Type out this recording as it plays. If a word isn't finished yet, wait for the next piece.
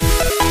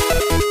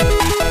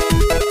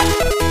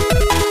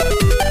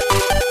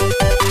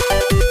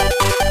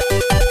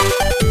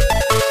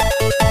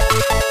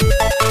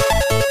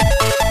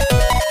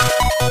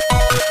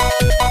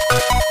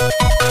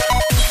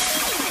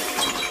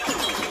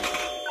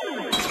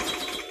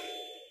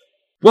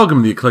Welcome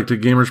to the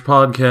Eclectic Gamers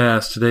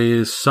Podcast. Today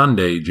is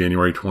Sunday,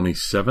 January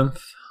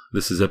 27th.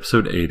 This is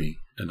episode 80,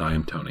 and I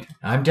am Tony.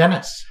 I'm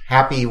Dennis.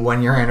 Happy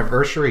 1 year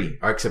anniversary.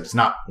 Except it's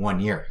not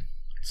 1 year.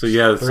 So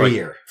yeah, it's 3 like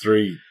year.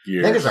 3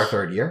 years. I think it's our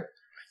third year.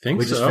 I think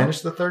we so. just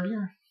finished the third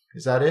year?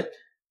 Is that it?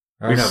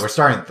 Or no, we're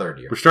starting the third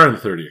year. We're starting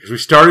the third year, because we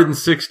started in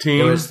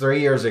 16. It was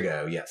 3 years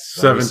ago, yes.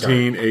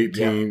 17,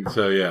 18,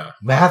 so yeah.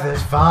 Math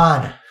is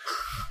fun.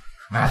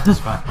 Math is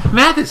fun.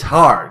 Math is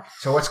hard.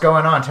 So what's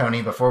going on,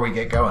 Tony, before we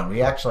get going?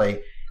 We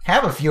actually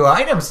have a few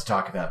items to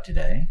talk about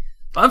today.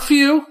 A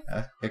few.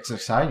 It's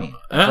exciting.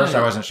 At first,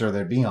 I wasn't sure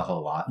there'd be a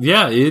whole lot.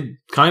 Yeah, it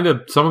kind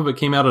of, some of it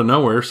came out of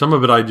nowhere. Some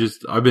of it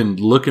I've been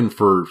looking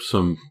for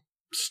some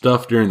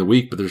stuff during the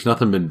week, but there's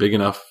nothing been big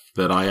enough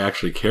that I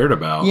actually cared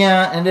about.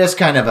 Yeah, and it's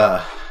kind of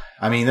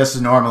this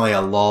is normally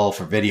a lull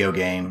for video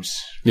games.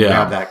 Yeah. You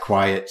have that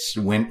quiet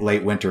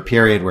late winter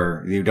period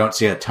where you don't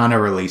see a ton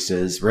of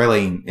releases.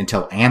 Really,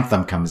 until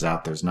Anthem comes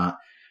out, there's not.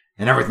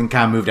 And everything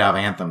kind of moved out of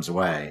Anthem's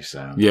way.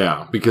 So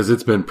Yeah, because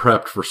it's been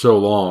prepped for so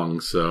long.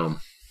 So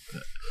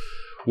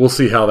we'll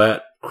see how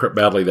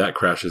badly that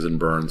crashes and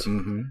burns.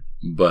 Mm-hmm.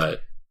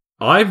 But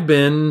I've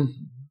been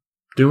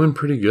doing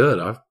pretty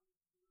good.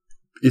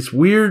 It's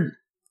weird.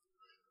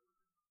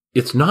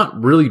 It's not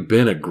really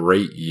been a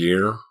great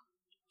year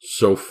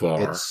so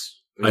far.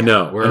 I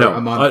know. We're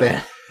a month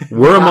in.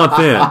 We're a month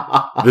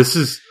in. This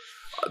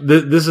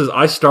is,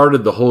 I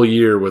started the whole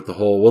year with the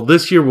whole, well,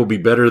 this year will be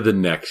better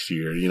than next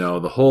year. You know,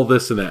 the whole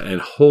this and that. And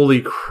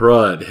holy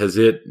crud, has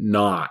it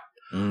not.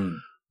 Mm.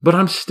 But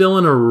I'm still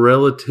in a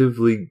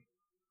relatively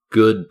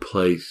good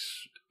place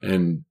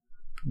and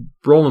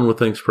rolling with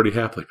things pretty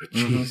happily. But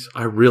geez,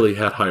 I really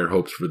had higher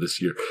hopes for this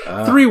year.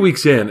 3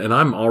 weeks in, and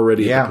I'm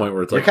already at the point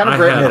where it's you're like, kind of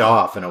written it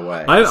off in a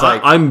way.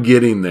 I'm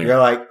getting there. You're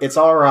like, it's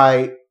all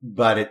right,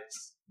 but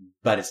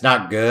it's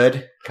not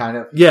good, kind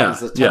of. Yeah,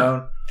 is the tone.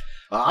 yeah.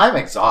 I'm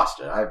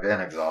exhausted. I've been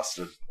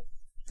exhausted.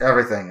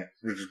 Everything,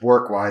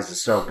 work-wise,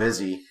 is so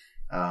busy.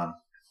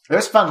 It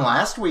was fun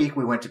last week.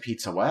 We went to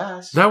Pizza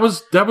West. That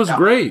was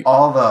great.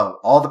 All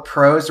the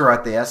pros were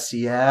at the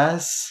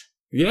SCS.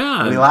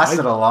 Yeah, we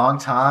lasted a long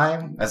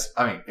time.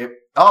 It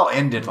all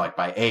ended like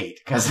by 8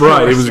 because it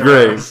was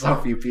great. So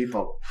few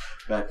people,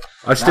 but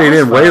I stayed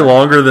in way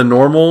longer than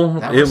normal.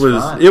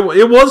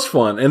 It was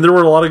fun, and there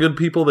were a lot of good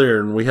people there,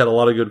 and we had a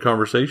lot of good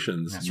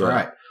conversations. That's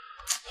right.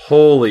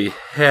 Holy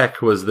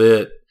heck, was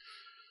that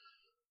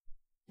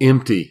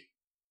empty?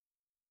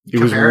 It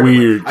was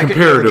weird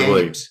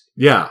comparatively.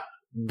 Yeah,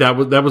 that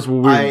was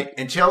weird.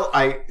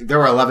 There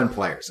were 11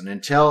 players, and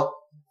until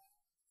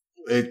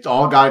it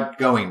all got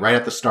going right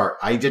at the start,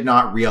 I did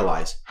not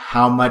realize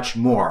how much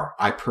more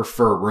I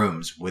prefer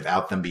rooms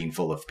without them being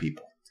full of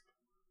people.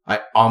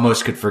 I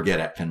almost could forget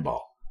at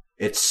pinball.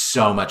 It's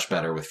so much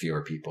better with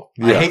fewer people.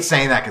 Yeah. I hate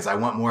saying that because I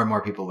want more and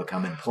more people to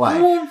come and play.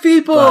 More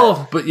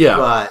people! But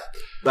yeah.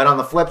 But on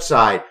the flip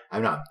side,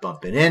 I'm not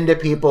bumping into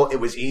people. It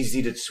was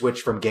easy to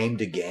switch from game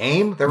to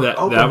game. There were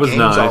open games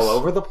nice. All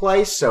over the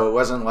place, so it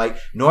wasn't like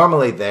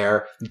normally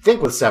there. You'd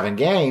think with 7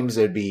 games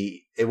it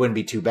wouldn't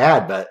be too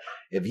bad, but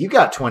if you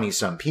got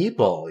 20-some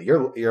people,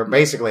 you're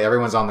basically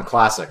everyone's on the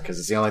classic because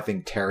it's the only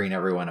thing tearing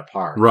everyone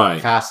apart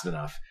fast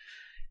enough.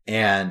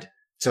 And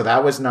so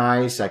that was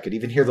nice. I could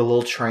even hear the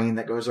little train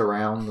that goes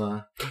around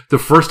the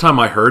first time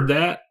I heard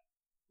that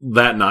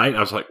night, I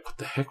was like, what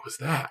the heck was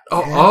that?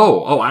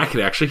 I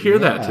could actually hear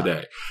that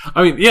today.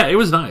 I mean, yeah, it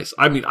was nice.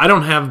 I mean, I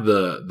don't have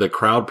the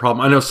crowd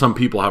problem. I know some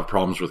people have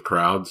problems with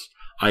crowds.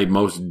 I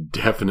most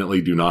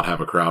definitely do not have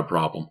a crowd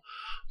problem.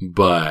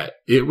 But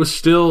it was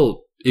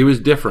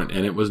different,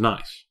 and it was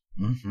nice.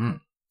 Mm-hmm.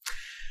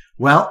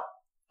 Well,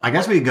 I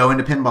guess we could go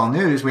into pinball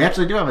news. We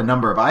actually do have a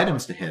number of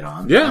items to hit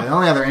on. Yeah. The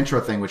only other intro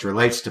thing which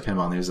relates to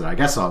pinball news that I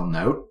guess I'll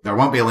note, there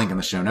won't be a link in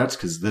the show notes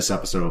because this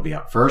episode will be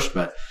out first,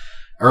 but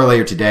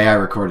earlier today I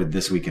recorded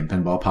This Week in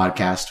Pinball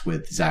podcast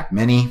with Zach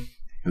Minnie,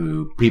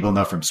 who people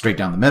know from Straight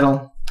Down the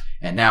Middle,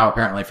 and now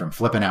apparently from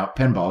Flippin' Out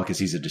Pinball because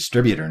he's a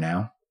distributor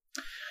now.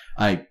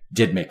 I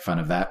did make fun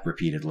of that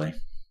repeatedly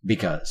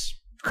because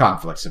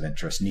conflicts of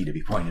interest need to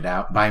be pointed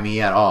out by me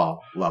at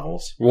all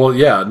levels. Well,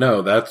 yeah,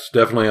 no, that's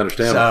definitely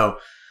understandable.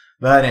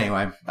 But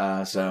anyway,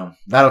 so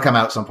that'll come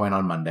out at some point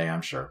on Monday,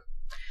 I'm sure.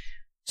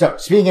 So,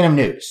 speaking of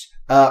news,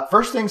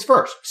 first things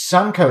first,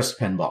 Suncoast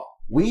Pinball.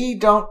 We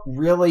don't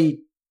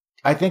really,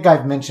 I think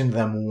I've mentioned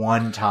them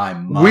one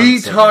time. We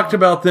talked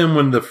about them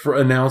when the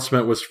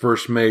announcement was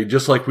first made,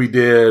 just like we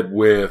did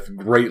with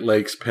Great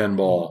Lakes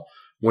Pinball.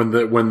 When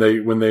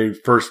they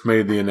first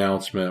made the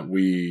announcement,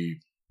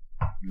 we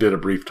did a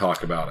brief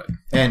talk about it.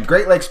 And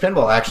Great Lakes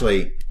Pinball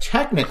actually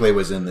technically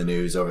was in the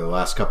news over the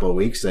last couple of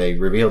weeks. They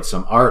revealed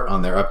some art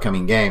on their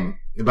upcoming game,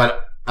 but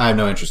I have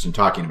no interest in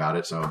talking about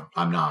it, so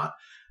I'm not.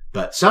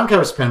 But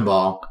Suncoast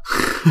Pinball,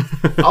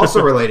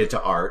 also related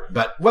to art,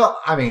 but, well,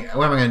 I mean,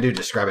 what am I going to do?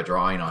 Describe a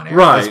drawing on air?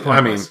 Right,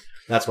 I mean,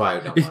 that's why I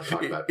don't want to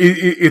talk about it.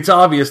 It's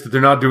obvious that they're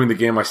not doing the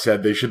game I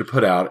said they should have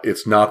put out.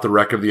 It's not the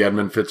Wreck of the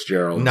Edmund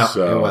Fitzgerald. No,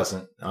 it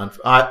wasn't.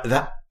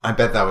 I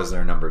bet that was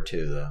their number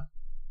 2, though.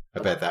 I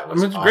bet that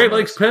was. I mean, it's Great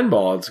Lakes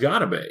Pinball. It's got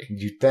to be.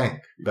 You'd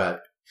think,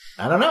 but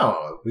I don't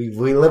know. We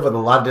live with a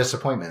lot of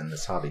disappointment in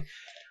this hobby.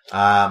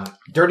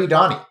 Dirty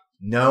Donnie,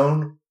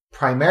 known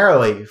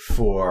primarily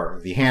for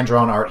the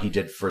hand-drawn art he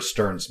did for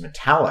Stern's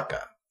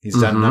Metallica. He's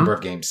done a number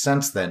of games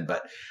since then,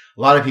 but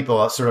a lot of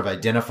people sort of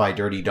identify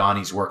Dirty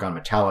Donnie's work on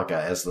Metallica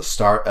as the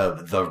start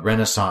of the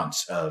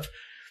renaissance of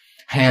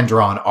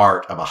hand-drawn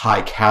art of a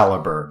high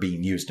caliber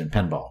being used in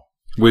pinball.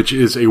 Which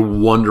is a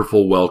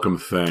wonderful, welcome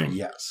thing.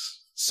 Yes.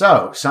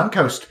 So,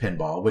 Suncoast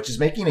Pinball, which is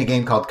making a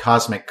game called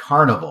Cosmic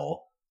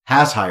Carnival,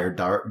 has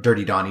hired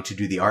Dirty Donnie to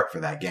do the art for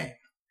that game.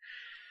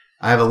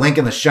 I have a link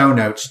in the show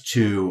notes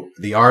to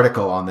the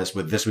article on this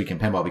with This Week in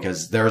Pinball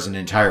because there's an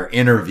entire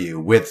interview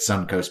with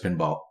Suncoast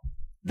Pinball.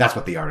 That's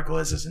what the article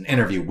is an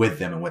interview with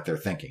them and what they're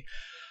thinking.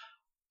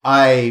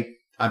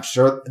 I'm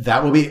sure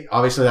that will be,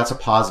 obviously that's a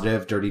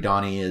positive. Dirty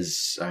Donnie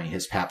his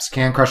Paps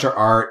Can Crusher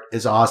art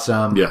is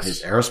awesome. Yes.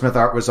 His Aerosmith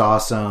art was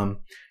awesome.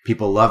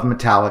 People love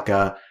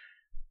Metallica.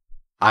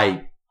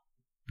 I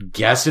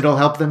guess it'll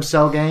help them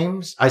sell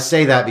games. I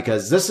say that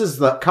because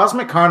the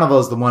Cosmic Carnival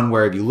is the one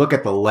where if you look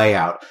at the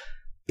layout,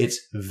 it's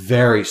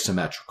very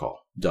symmetrical.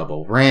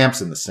 Double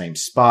ramps in the same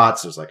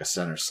spots. There's like a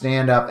center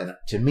stand up. And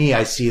to me,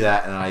 I see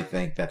that and I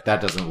think that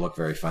doesn't look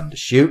very fun to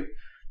shoot.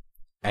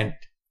 And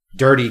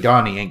Dirty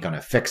Donnie ain't going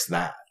to fix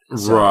that.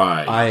 So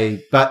right.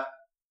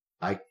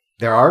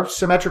 There are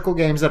symmetrical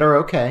games that are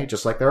okay,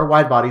 just like there are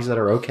wide bodies that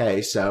are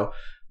okay. So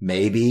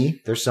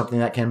maybe there's something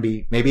that can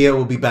be, maybe it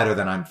will be better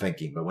than I'm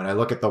thinking. But when I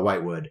look at the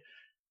Whitewood,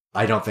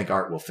 I don't think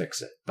art will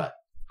fix it. But,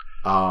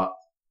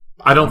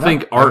 I don't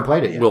think art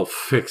will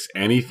fix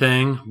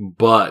anything,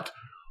 but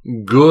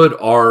good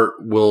art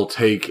will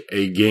take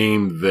a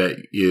game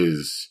that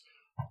is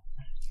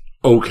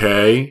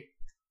okay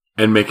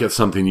and make it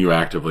something you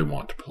actively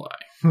want to play.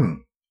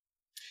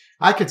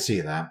 I could see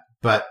that,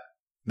 but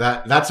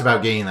that's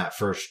about getting that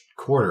first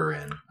quarter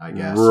in, I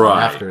guess. Right. And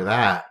after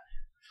that.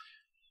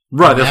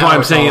 Right, that's why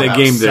I'm saying a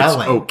game that's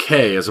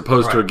okay as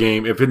opposed to a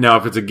game. If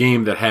it's a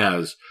game that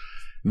has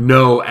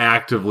no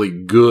actively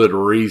good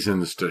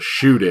reasons to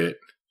shoot it,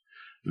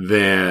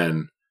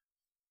 then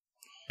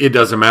it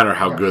doesn't matter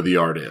how good the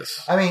art is.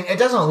 I mean, it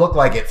doesn't look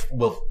like it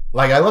will.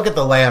 Like, I look at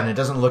the layout and it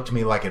doesn't look to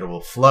me like it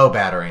will flow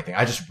bad or anything.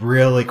 I just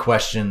really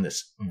question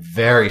this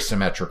very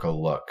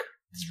symmetrical look.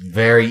 It's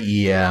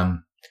very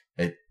EM.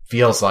 It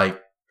feels like,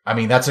 I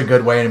mean, that's a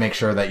good way to make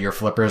sure that your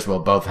flippers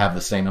will both have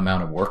the same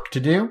amount of work to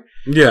do.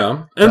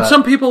 Yeah. And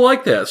some people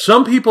like that.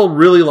 Some people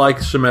really like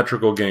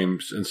symmetrical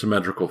games and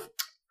symmetrical.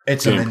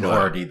 It's a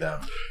minority,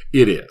 though.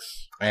 It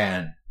is.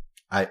 And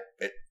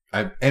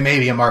it may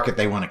be a market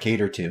they want to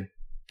cater to.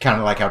 Kind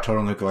of like how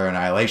Total Nuclear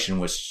Annihilation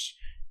was,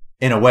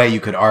 in a way you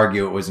could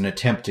argue it was an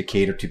attempt to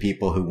cater to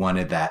people who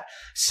wanted that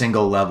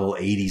single level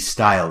 80s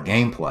style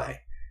gameplay.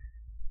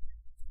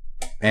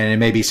 And it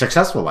may be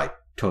successful like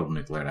Total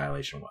Nuclear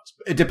Annihilation was.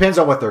 It depends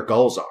on what their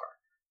goals are.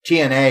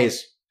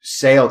 TNA's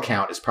sale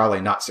count is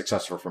probably not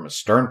successful from a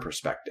Stern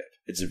perspective.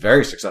 It's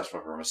very successful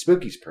from a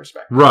Spooky's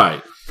perspective.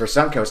 Right. For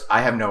Suncoast,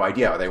 I have no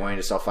idea. Are they wanting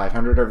to sell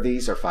 500 of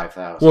these or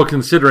 5,000? Well,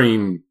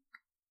 considering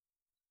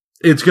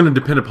it's going to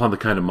depend upon the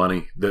kind of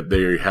money that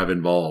they have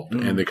involved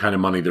and the kind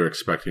of money they're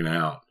expecting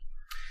out.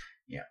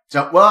 Yeah.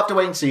 So we'll have to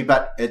wait and see,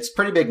 but it's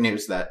pretty big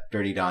news that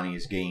Dirty Donnie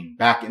is getting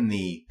back in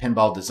the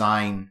pinball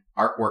design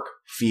artwork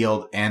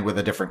field and with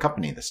a different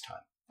company this time.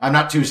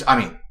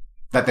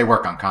 That they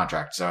work on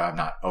contract, so I'm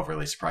not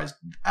overly surprised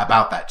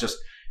about that. Just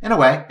in a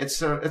way,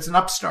 it's an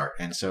upstart.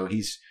 And so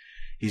he's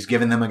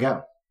given them a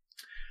go.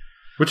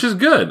 Which is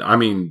good. I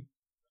mean,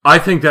 I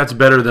think that's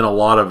better than a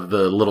lot of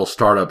the little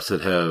startups that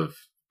have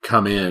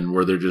come in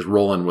where they're just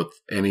rolling with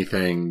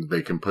anything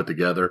they can put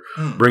together,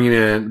 bringing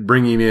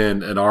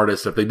in an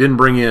artist. If they didn't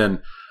bring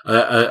in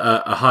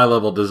a high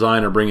level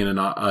designer, bringing in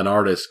an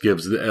artist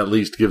gives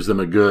them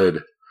a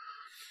good.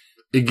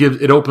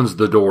 It opens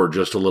the door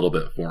just a little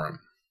bit for them.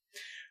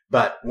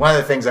 But one of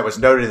the things that was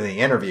noted in the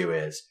interview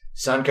is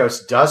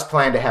Suncoast does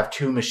plan to have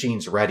 2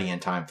 machines ready in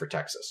time for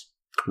Texas.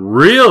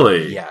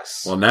 Really?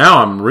 Yes. Well,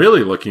 now I'm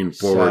really looking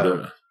forward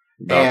to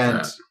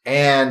that.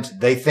 And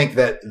they think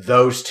that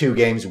those 2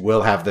 games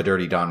will have the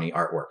Dirty Donnie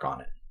artwork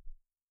on it.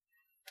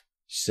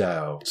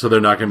 So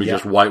they're not going to be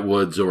just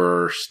Whitewoods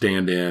or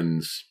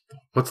stand-ins.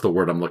 What's the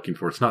word I'm looking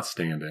for? It's not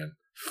stand-in.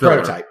 Filler.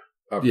 Prototype.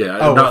 Yeah.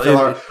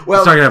 Filler. It's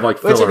not going to have like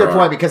filler. That's a good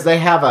point because they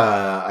have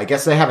I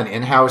guess they have an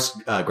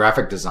in-house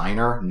graphic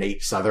designer,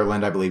 Nate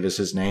Sutherland, I believe is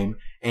his name.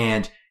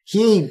 And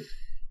he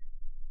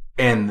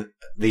and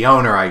the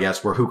owner, I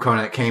guess, were who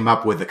came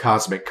up with the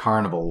Cosmic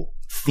Carnival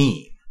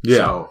theme. Yeah.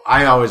 So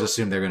I always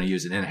assume they're going to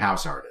use an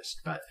in-house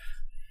artist, but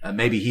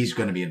maybe he's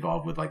going to be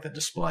involved with like the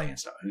display and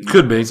stuff.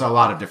 Could be. It's a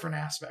lot of different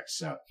aspects.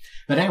 So,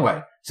 but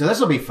anyway, so this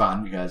will be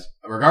fun because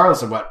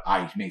regardless of what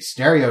I may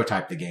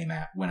stereotype the game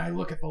at when I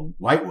look at the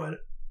Whitewood,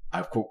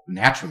 I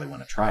naturally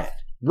want to try it.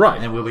 Right.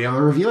 And then we'll be able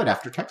to review it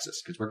after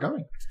Texas because we're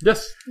going.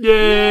 Yes.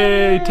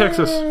 Yay,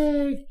 Texas.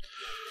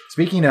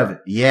 Speaking of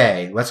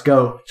yay, let's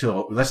do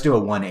a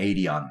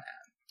 180 on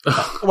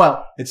that.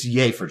 Well, it's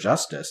yay for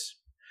justice.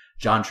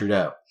 John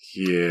Trudeau.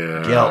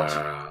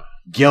 Yeah.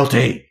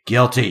 Guilty.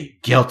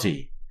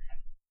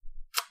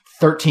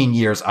 13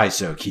 years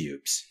ISO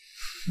cubes.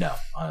 No,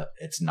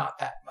 it's not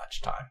that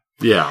much time.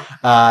 Yeah.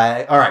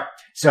 All right.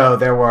 So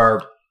there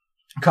were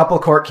a couple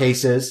court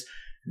cases.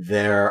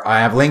 I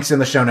have links in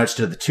the show notes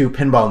to the 2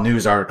 pinball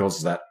news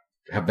articles that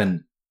have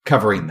been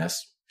covering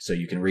this, so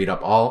you can read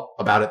up all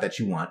about it that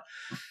you want.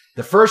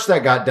 The first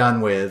that got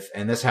done with,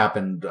 and this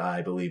happened,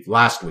 I believe,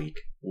 last week,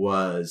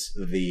 was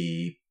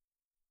the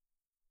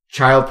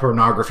child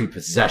pornography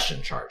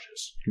possession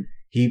charges.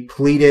 He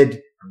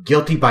pleaded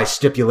guilty by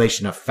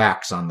stipulation of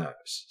facts on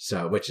those.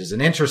 So, which is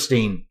an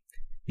interesting,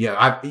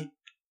 I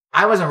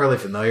wasn't really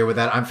familiar with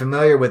that. I'm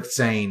familiar with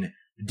saying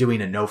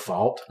doing a no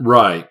fault.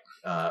 Right.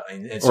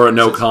 Or a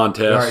no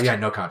contest.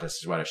 No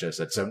contest is what I should have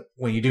said. So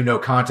when you do no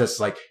contest,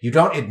 like you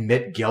don't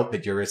admit guilt,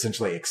 but you're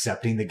essentially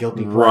accepting the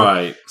guilty plea.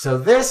 Right. So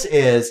this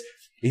is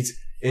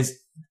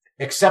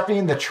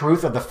accepting the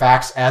truth of the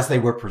facts as they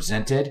were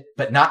presented,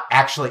 but not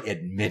actually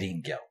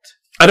admitting guilt.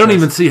 I don't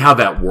even see how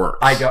that works.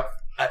 I don't.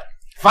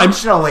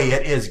 Functionally,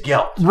 it is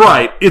guilt.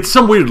 Right. It's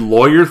some weird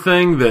lawyer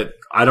thing that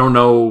I don't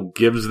know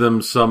gives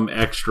them some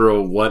extra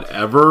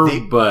whatever.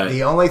 But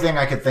the only thing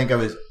I could think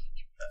of is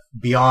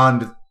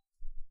beyond.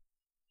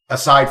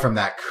 Aside from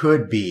that,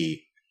 could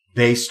be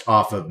based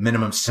off of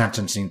minimum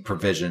sentencing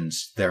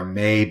provisions. There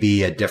may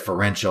be a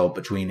differential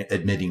between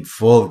admitting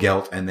full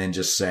guilt and then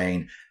just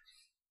saying,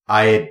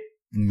 I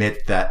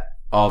admit that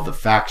all the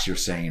facts you're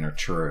saying are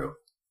true.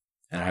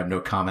 And I have no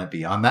comment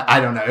beyond that. I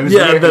don't know. It was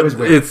weird. It was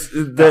weird.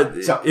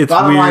 It's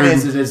bottom line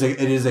is, it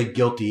is a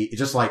guilty,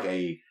 just like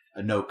a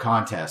no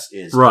contest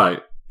is. Right.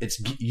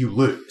 You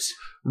lose.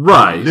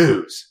 Right. You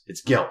lose.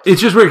 It's guilt. It's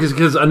just weird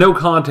because a no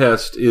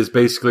contest is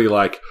basically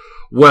like,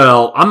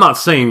 well, I'm not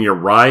saying you're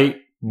right,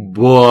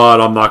 but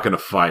I'm not going to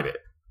fight it.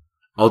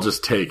 I'll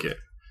just take it.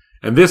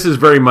 And this is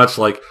very much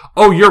like,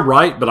 oh, you're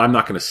right, but I'm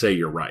not going to say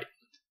you're right.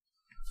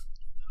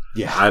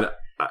 Yeah.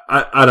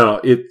 I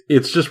don't know.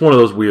 It's just one of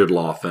those weird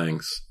law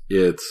things.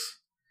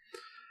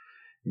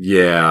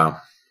 Yeah.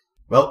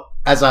 Well,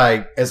 as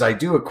I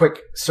do a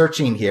quick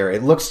searching here,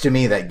 it looks to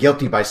me that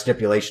guilty by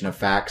stipulation of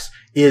facts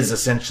is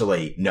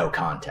essentially no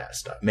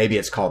contest. Maybe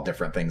it's called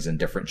different things in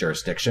different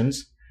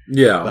jurisdictions.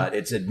 Yeah. But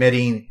it's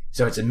admitting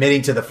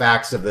to the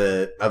facts of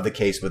the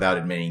case without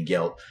admitting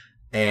guilt.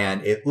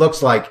 And it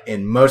looks like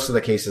in most of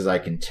the cases I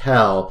can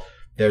tell,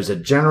 there's a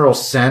general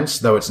sense,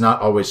 though it's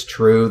not always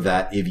true,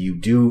 that if you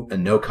do a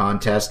no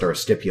contest or a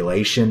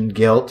stipulation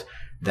guilt,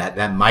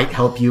 that might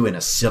help you in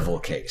a civil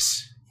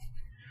case.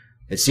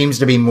 It seems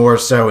to be more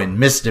so in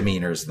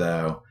misdemeanors,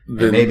 though.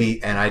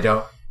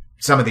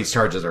 Some of these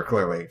charges are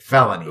clearly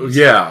felonies.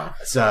 Yeah.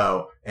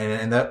 So,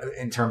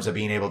 in terms of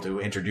being able to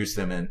introduce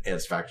them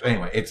as facts.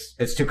 Anyway,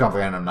 it's too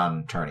complicated. I'm not an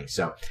attorney.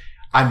 So,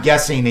 I'm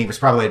guessing he was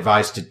probably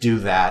advised to do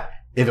that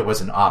if it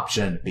was an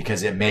option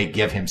because it may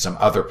give him some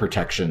other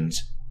protections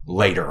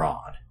later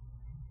on.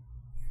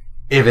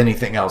 If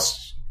anything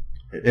else,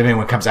 if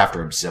anyone comes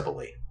after him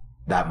civilly,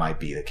 that might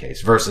be the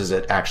case versus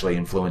it actually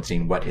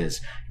influencing what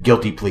his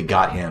guilty plea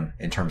got him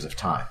in terms of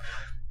time.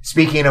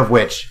 Speaking of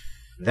which,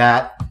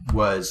 that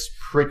was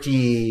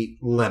pretty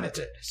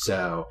limited.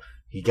 So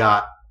he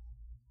got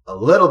a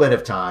little bit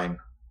of time.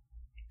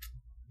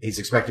 He's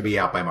expected to be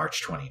out by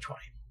March 2020.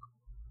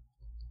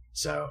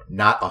 So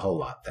not a whole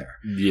lot there.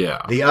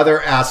 Yeah. The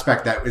other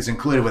aspect that was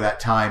included with that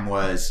time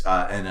was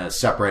in a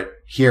separate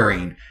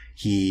hearing,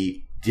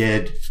 he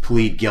did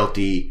plead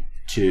guilty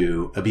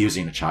to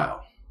abusing a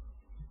child.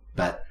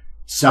 But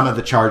some of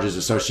the charges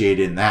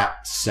associated in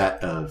that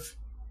set of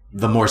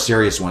the more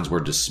serious ones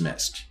were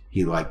dismissed.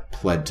 He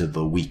pled to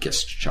the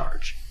weakest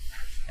charge.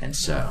 And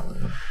so,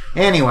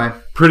 anyway.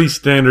 Pretty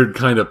standard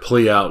kind of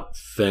plea out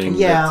thing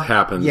that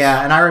happens.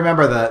 Yeah, and I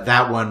remember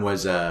that one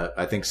was,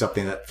 I think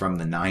something that from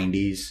the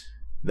 90s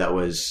that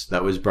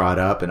was brought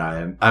up. And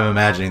I'm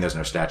imagining there's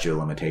no statute of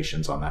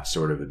limitations on that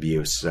sort of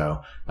abuse.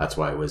 So that's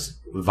why it was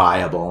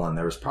viable. And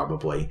there was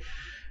probably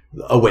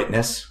a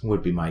witness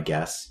would be my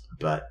guess.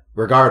 But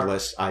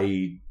regardless,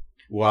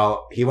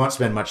 while he won't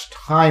spend much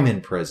time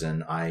in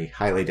prison, I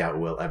highly doubt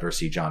we'll ever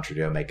see John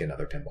Trudeau make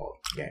another pinball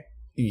game.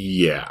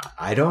 Yeah.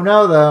 I don't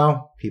know,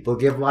 though. People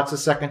give lots of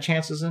second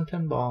chances in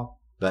pinball.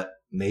 But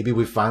maybe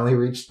we finally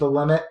reached the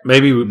limit.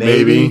 Maybe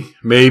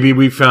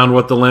we found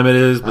what the limit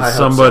is, but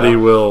somebody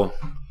will.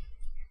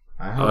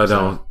 I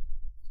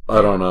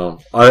don't know.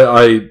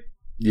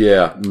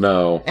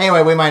 No.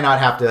 Anyway, we might not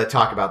have to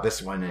talk about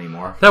this one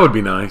anymore. That would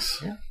be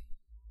nice. Yeah.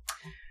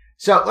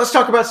 So let's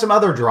talk about some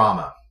other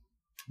drama.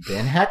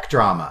 Ben Heck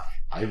drama.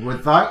 I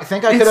would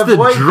think I could avoid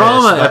this. It's the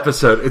drama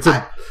episode. It's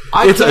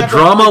a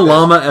drama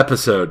llama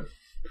episode.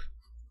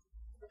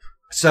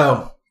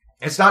 So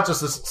it's not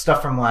just the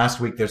stuff from last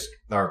week.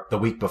 Or the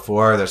week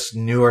before. There's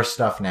newer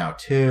stuff now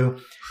too.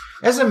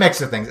 There's a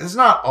mix of things. It's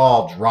not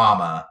all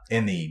drama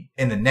in the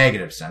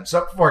negative sense.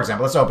 So, for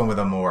example, let's open with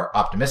a more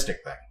optimistic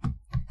thing.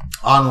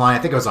 Online, I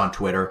think it was on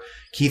Twitter.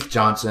 Keith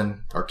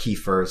Johnson, or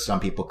Kiefer, as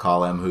some people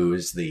call him, who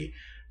is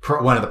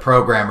one of the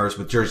programmers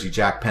with Jersey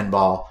Jack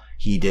Pinball.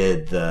 He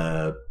did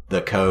the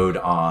code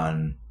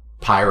on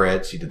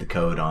Pirates. He did the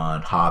code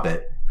on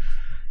Hobbit.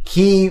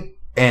 He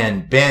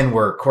and Ben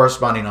were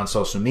corresponding on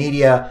social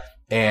media,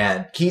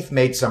 And Keith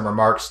made some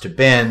remarks to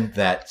Ben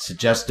that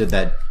suggested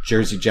that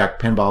Jersey Jack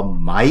Pinball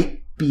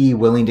might be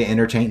willing to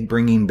entertain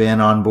bringing Ben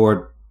on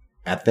board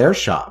at their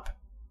shop.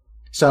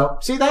 So,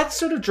 see, that's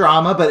sort of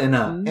drama, but in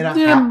a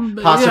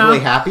possibly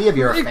happy if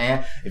you're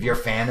a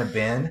fan of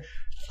Ben,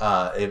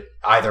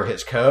 either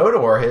his code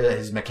or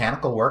his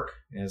mechanical work.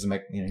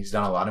 He's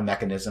done a lot of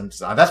mechanisms.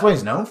 That's what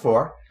he's known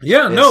for.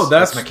 Yeah,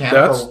 that's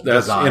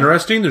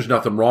interesting. There's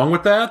nothing wrong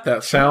with that.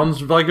 That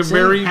sounds like a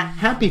very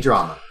happy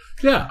drama.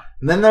 Yeah.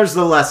 And then there's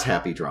the less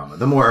happy drama,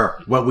 the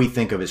more what we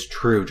think of as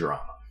true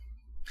drama.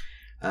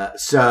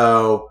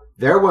 So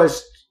there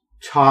was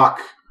talk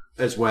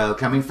as well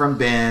coming from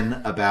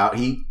Ben about,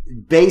 he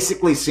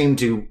basically seemed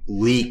to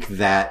leak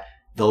that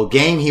the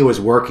game he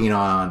was working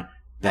on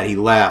that he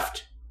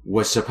left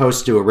was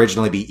supposed to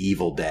originally be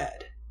Evil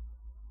Dead.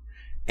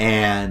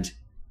 And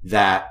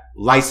that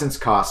license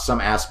cost, some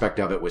aspect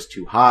of it was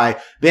too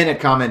high. Ben had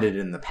commented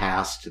in the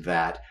past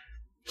that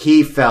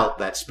he felt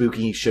that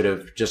Spooky should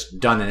have just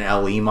done an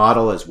LE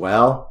model as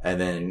well and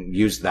then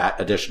used that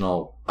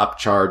additional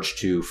upcharge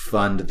to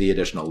fund the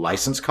additional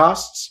license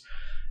costs.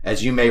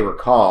 As you may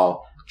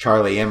recall,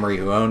 Charlie Emery,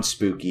 who owns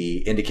Spooky,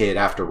 indicated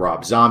after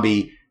Rob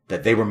Zombie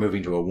that they were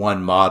moving to a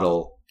one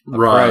model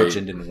approach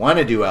and didn't want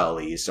to do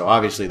LEs. So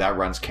obviously that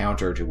runs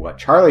counter to what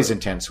Charlie's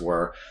intents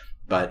were.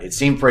 But it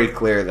seemed pretty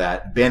clear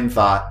that Ben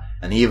thought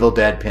an Evil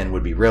Dead pin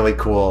would be really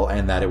cool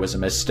and that it was a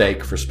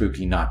mistake for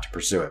Spooky not to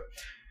pursue it.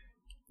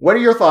 What are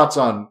your thoughts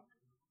on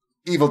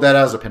Evil Dead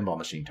as a pinball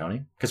machine,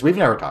 Tony? Because we've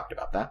never talked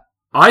about that.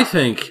 I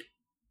think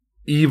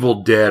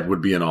Evil Dead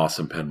would be an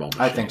awesome pinball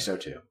machine. I think so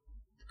too.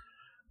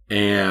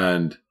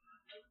 And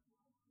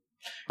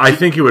I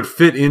think it would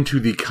fit into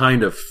the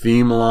kind of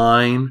theme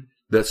line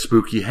that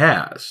Spooky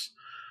has.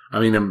 I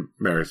mean,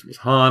 American Was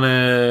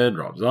Haunted,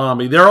 Rob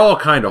Zombie, they're all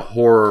kind of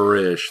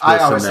horror-ish. I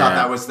always thought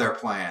that was their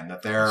plan.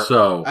 That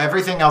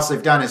everything else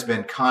they've done has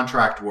been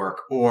contract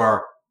work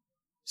or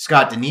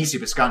Scott Danesi,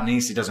 but Scott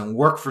Danesi doesn't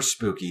work for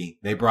Spooky.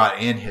 They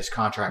brought in his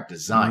contract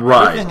design.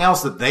 Right. Everything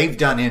else that they've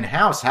done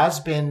in-house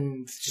has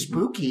been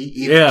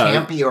Spooky, either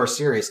campy or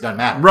serious, doesn't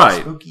matter.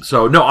 Right. Spooky.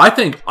 So, no, I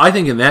think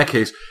in that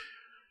case,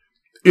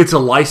 it's a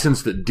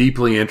license that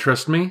deeply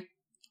interests me.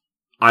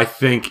 I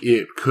think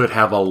it could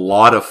have a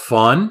lot of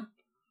fun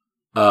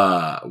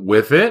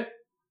with it.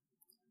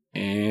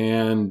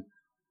 And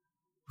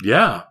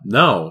yeah,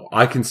 no,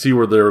 I can see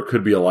where there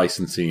could be a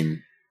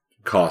licensing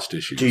cost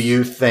issue. Do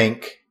you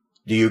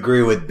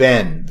agree with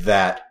Ben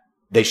that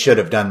they should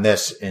have done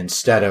this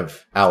instead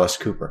of Alice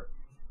Cooper?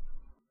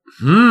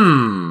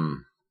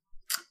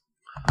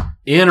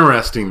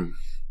 Interesting.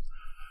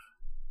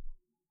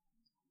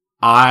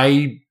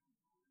 Actually,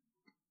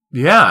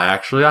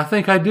 I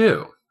think I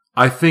do.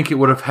 I think it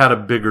would have had a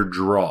bigger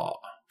draw.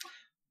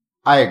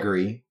 I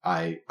agree.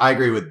 I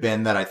agree with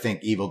Ben that I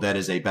think Evil Dead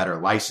is a better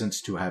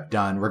license to have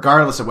done,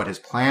 regardless of what his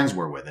plans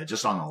were with it,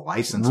 just on the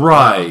license.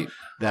 Right.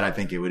 That I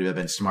think it would have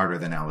been smarter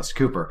than Alice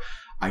Cooper.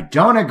 I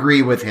don't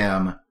agree with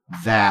him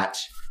that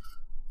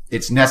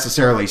it's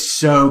necessarily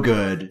so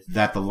good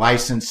that the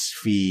license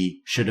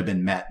fee should have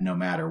been met no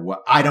matter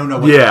what. I don't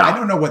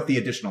know what the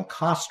additional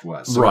cost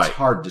was, so It's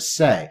hard to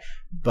say.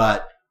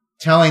 But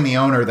telling the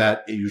owner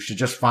that you should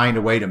just find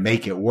a way to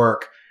make it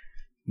work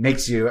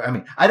makes you,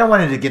 I don't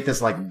want it to get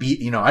this I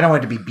don't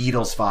want it to be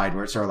Beatles-fied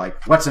where it's sort of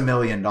like, what's $1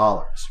 million?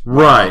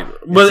 Right.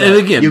 But and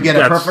again, you get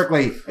a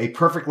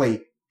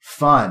perfectly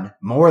fun,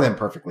 more than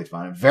perfectly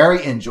fun,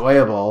 very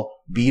enjoyable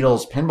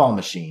Beatles pinball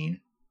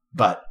machine,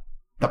 but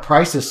the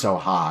price is so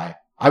high,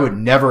 I would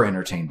never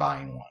entertain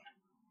buying one,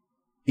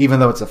 even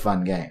though it's a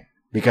fun game,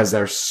 because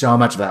there's so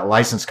much of that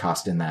license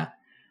cost in that.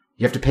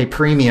 You have to pay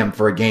premium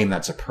for a game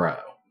that's a pro.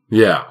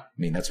 Yeah.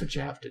 That's what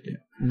you have to do.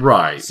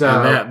 Right. So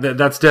and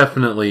that's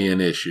definitely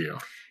an issue.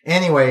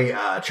 Anyway,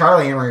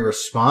 Charlie Emery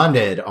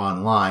responded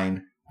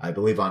online, I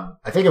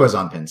think it was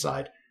on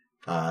Pinside,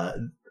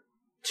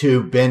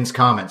 to Ben's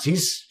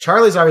comments.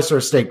 Charlie's always sort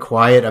of stayed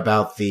quiet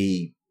about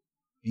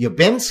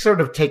Ben's sort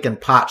of taken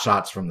pot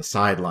shots from the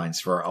sidelines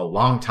for a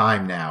long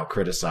time now,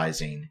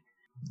 criticizing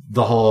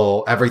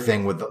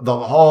everything with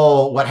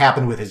what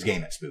happened with his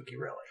game at Spooky,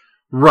 really.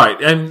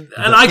 Right, and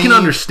I can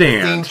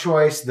understand. The theme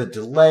choice, the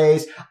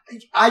delays.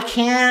 I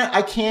can,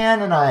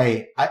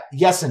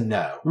 yes and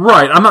no.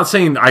 Right, I'm not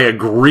saying I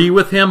agree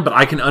with him, but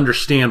I can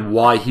understand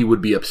why he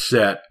would be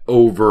upset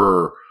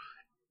over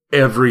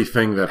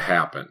everything that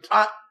happened.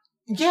 I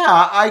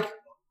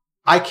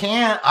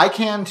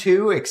can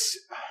too.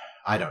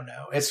 I don't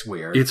know. It's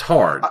weird. It's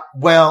hard.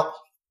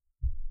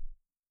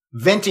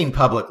 Venting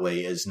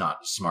publicly is not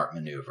a smart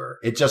maneuver.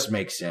 It just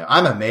makes him...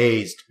 I'm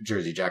amazed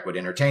Jersey Jack would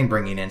entertain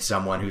bringing in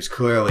someone who's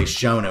clearly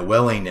shown a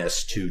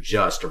willingness to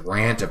just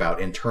rant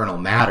about internal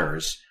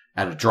matters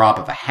at a drop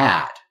of a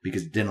hat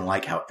because he didn't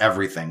like how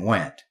everything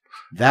went.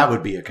 That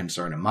would be a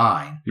concern of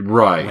mine.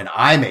 Right. When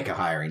I make a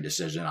hiring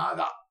decision,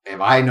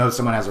 if I know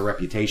someone has a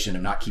reputation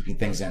of not keeping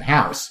things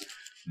in-house,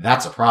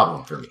 that's a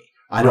problem for me.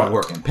 I don't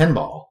work in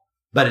pinball,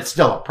 but it's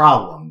still a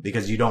problem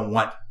because you don't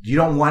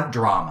want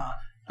drama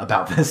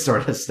about this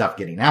sort of stuff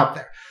getting out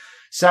there.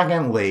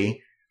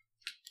 Secondly,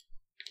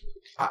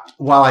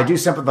 while I do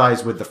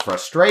sympathize with the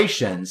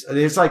frustrations,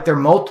 it's like there are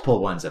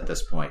multiple ones at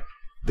this point.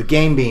 The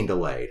game being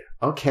delayed.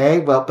 Okay,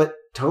 well, but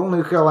Total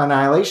Nuclear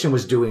Annihilation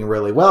was doing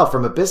really well.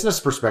 From a business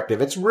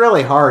perspective, it's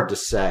really hard to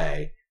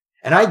say.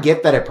 And I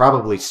get that it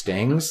probably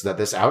stings that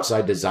this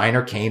outside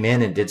designer came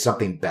in and did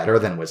something better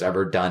than was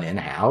ever done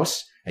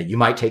in-house. And you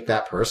might take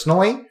that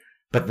personally.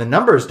 But the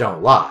numbers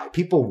don't lie.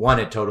 People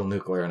wanted Total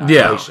Nuclear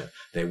Annihilation. Yeah.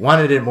 They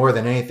wanted it more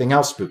than anything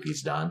else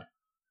Spooky's done.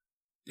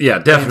 Yeah,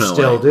 definitely. And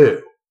still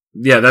do.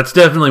 Yeah, that's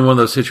definitely one of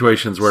those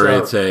situations where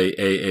it's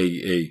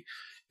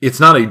it's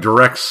not a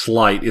direct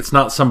slight. It's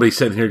not somebody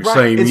sitting here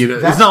saying,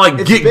 it's not like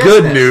get business.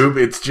 Good noob.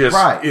 It's just,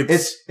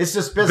 it's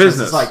just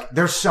business. It's like,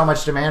 there's so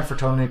much demand for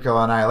Total Nuclear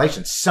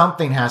Annihilation.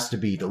 Something has to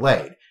be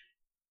delayed.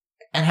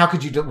 And how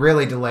could you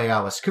really delay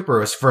Alice Cooper?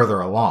 It was further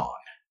along.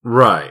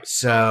 Right.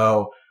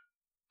 So,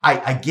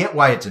 I get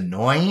why it's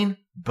annoying,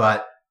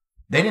 but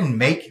they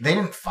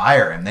didn't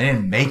fire him. They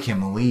didn't make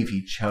him leave.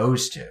 He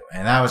chose to.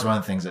 And that was one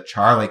of the things that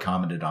Charlie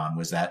commented on,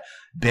 was that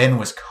Ben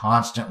was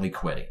constantly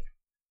quitting.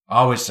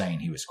 Always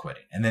saying he was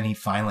quitting. And then he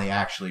finally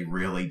actually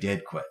really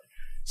did quit.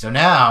 So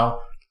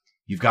now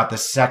you've got the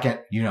second,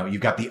 you've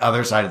got the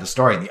other side of the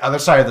story. And the other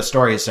side of the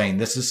story is saying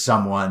this is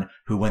someone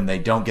who, when they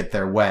don't get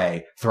their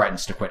way,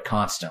 threatens to quit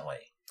constantly.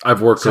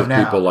 I've worked with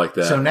people like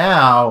that. So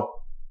now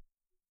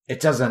it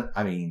doesn't,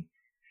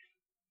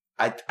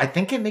 I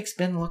think it makes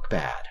Ben look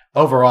bad.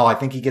 Overall, I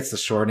think he gets the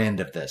short end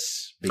of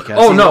this because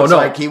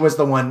like he was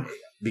the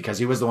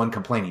one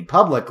complaining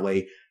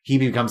publicly. He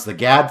becomes the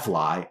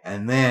gadfly,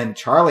 and then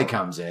Charlie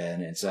comes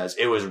in and says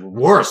it was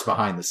worse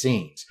behind the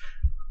scenes,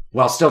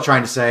 while still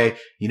trying to say,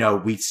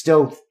 we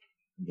still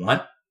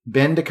want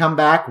Ben to come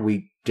back.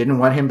 We didn't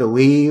want him to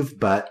leave,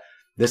 but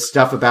this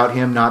stuff about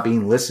him not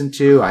being listened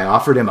to, I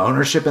offered him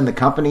ownership in the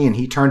company and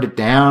he turned it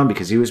down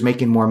because he was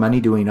making more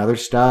money doing other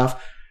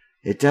stuff.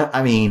 He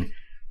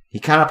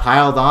kind of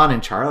piled on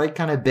and Charlie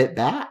kind of bit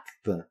back.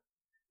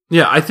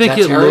 I think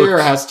that terrier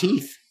has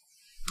teeth.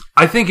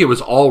 I think it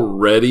was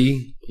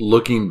already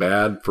looking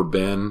bad for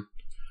Ben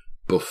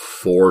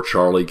before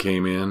Charlie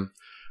came in,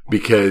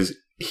 because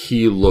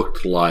he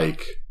looked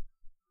like,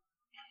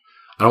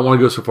 I don't want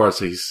to go so far as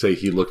to say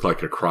he looked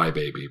like a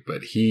crybaby,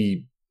 but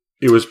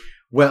it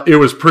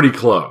was pretty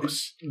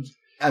close.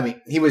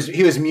 He was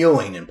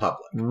mewling in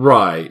public.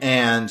 Right.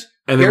 And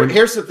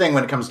here's the thing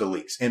when it comes to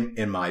leaks,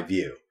 in my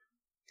view.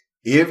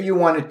 If you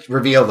want to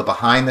reveal the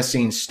behind the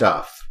scenes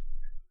stuff,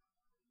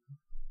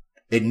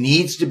 it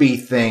needs to be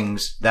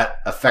things that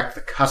affect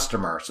the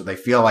customer so they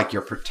feel like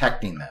you're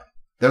protecting them.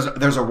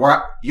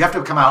 You have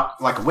to come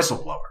out like a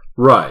whistleblower.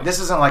 Right. This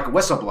isn't like a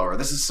whistleblower.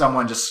 This is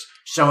someone just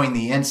showing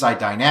the inside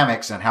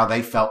dynamics and how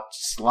they felt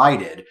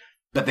slighted.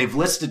 But they've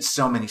listed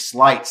so many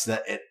slights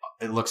that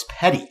it looks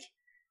petty.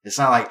 It's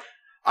not like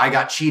I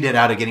got cheated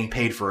out of getting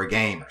paid for a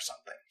game or something.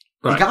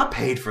 Right. He got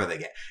paid for the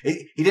game.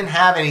 He didn't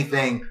have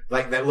anything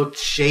like that looked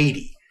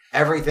shady.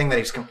 Everything that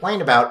he's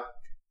complained about,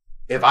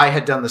 if I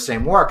had done the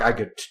same work,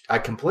 I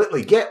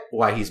completely get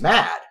why he's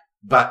mad,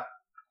 but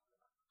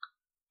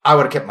I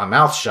would have kept my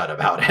mouth shut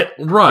about it.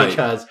 Right.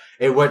 Because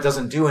it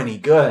doesn't do any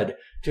good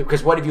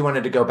because what if you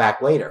wanted to go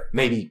back later?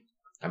 Maybe,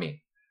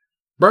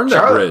 burn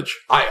that bridge.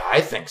 I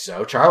think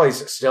so.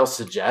 Charlie's still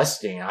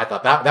suggesting, I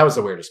thought that was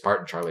the weirdest part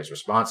in Charlie's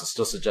response, is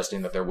still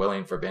suggesting that they're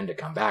willing for Ben to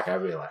come back. I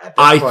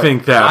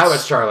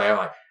was Charlie, I'm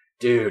like,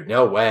 dude,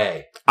 no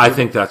way. I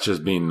think that's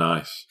just being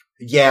nice.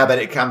 Yeah, but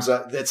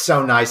it's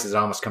so nice that it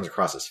almost comes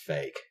across as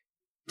fake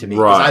to me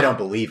because I don't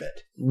believe it.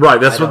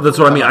 Right, that's what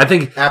I mean. I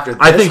think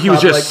he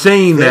was just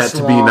saying that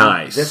to be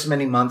nice. This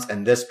many months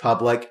and this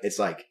public, it's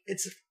like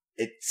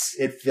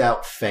it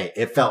felt fake.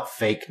 It felt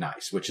fake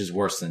nice, which is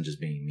worse than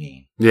just being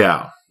mean.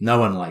 Yeah, no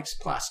one likes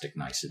plastic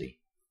nicety.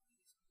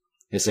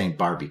 This ain't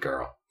Barbie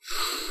girl.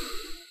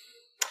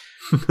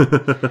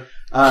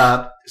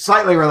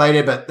 Slightly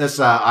related, but this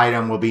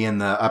item will be in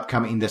the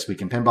upcoming This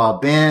Week in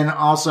Pinball. Ben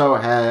also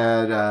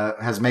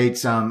has made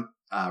some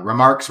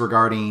remarks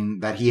regarding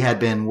that he had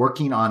been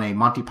working on a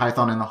Monty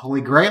Python and the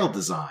Holy Grail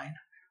design.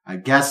 I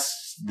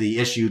guess the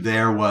issue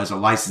there was a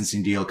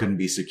licensing deal couldn't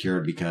be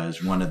secured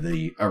because one of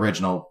the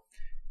original,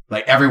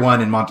 like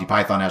everyone in Monty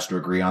Python has to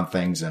agree on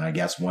things, and I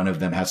guess one of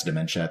them has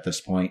dementia at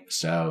this point,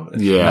 so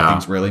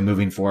nothing's really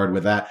moving forward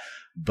with that.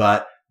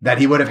 But that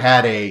he would have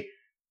had a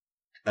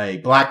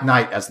Black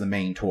Knight as the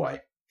main toy.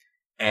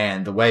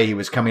 And the way he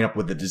was coming up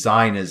with the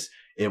design is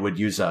it would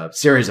use a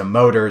series of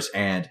motors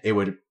and it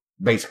would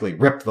basically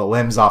rip the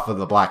limbs off of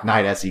the Black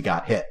Knight as he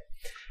got hit.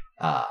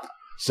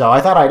 So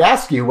I thought I'd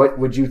ask you, what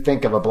would you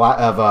think of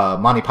a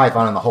Monty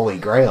Python and the Holy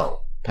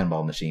Grail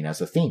pinball machine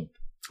as a theme?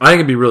 I think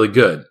it'd be really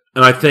good.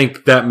 And I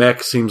think that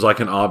mech seems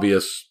like an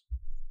obvious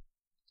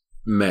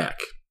mech.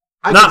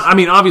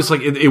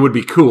 Obviously it would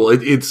be cool.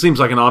 It seems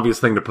like an obvious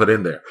thing to put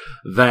in there.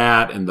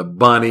 That and the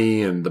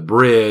bunny and the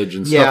bridge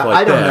and stuff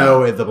like that. Yeah, I don't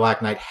know if the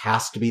Black Knight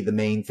has to be the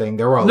main thing.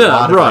 There were a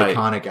lot of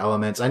iconic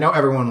elements. I know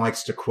everyone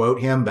likes to quote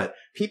him, but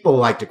people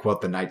like to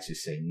quote the knights who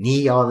say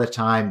knee all the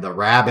time. The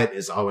rabbit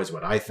is always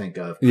what I think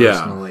of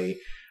personally.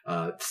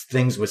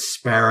 Things with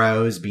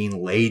sparrows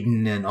being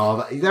laden and all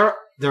that.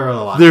 There are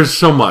a lot. There's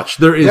so much.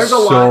 There's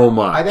so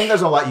much. I think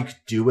there's a lot you could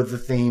do with the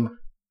theme.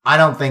 I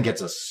don't think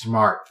it's a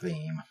smart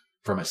theme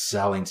from a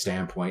selling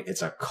standpoint.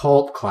 It's a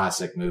cult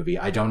classic movie.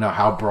 I don't know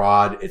how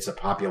broad its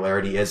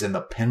popularity is in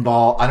the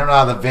pinball. I don't know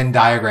how the Venn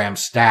diagram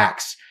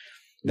stacks.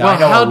 Now, I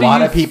know a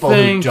lot of people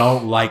who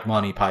don't like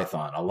Monty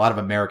Python. A lot of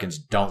Americans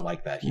don't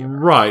like that humor.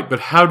 Right, but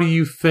how do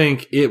you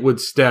think it would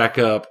stack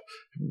up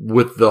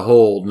with the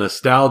whole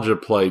nostalgia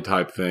play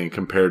type thing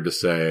compared to,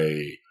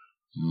 say,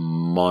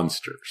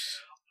 Monsters?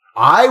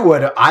 I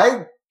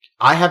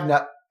have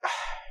not.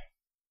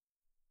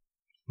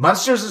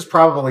 Monsters is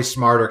probably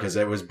smarter because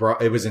it was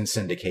in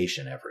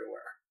syndication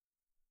everywhere.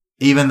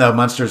 Even though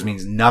Monsters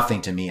means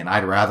nothing to me, and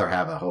I'd rather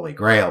have a Holy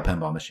Grail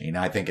pinball machine.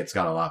 I think it's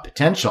got a lot of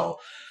potential.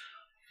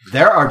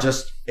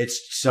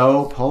 It's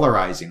so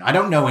polarizing. I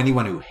don't know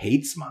anyone who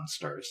hates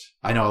Monsters.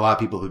 I know a lot of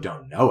people who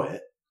don't know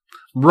it.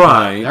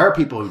 Right. There are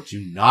people who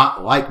do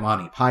not like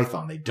Monty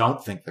Python. They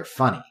don't think they're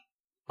funny.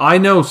 I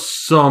know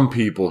some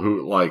people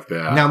who like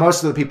that. Now,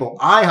 most of the people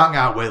I hung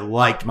out with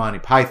liked Monty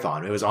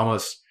Python. It was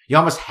you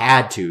almost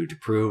had to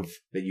prove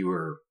that you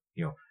were,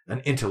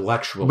 an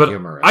intellectual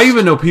humorist. I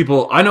know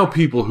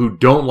people who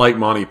don't like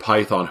Monty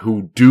Python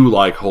who do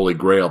like Holy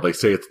Grail. They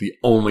say it's the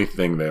only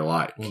thing they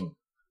like.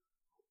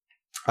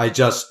 I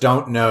just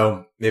don't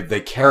know if they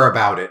care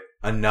about it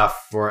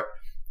enough for it.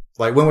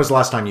 Like, when was the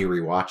last time you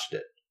rewatched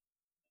it?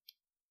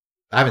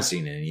 I haven't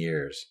seen it in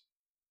years.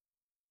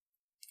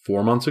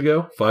 4 months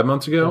ago? 5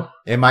 months ago?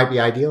 It might be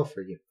ideal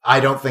for you. I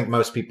don't think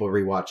most people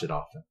rewatch it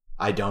often.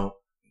 I don't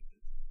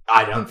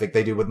think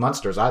they do with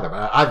Monsters either.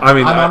 But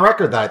I'm on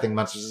record that I think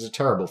Monsters is a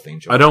terrible theme.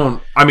 I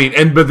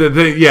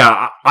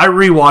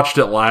rewatched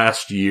it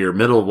last year,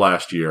 middle of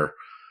last year.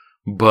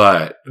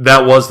 But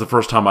that was the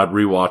first time I'd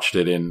rewatched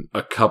it in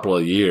a couple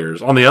of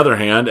years. On the other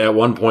hand, at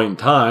one point in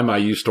time, I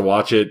used to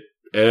watch it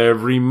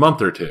every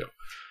month or two.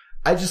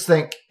 I just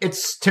think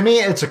to me,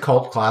 it's a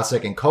cult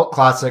classic, and cult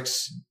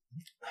classics,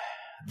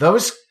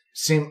 those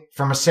seem,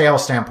 from a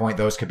sales standpoint,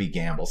 those could be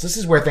gambles. This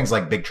is where things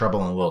like Big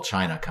Trouble in Little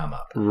China come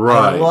up.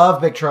 Right. I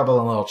love Big Trouble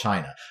in Little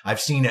China.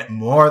 I've seen it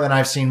more than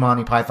I've seen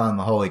Monty Python and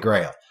the Holy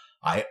Grail.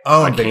 I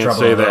own Big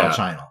Trouble in Little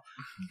China.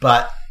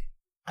 But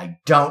I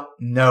don't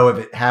know if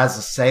it has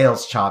the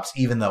sales chops,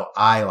 even though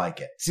I like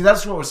it. See,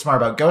 that's what was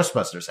smart about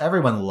Ghostbusters.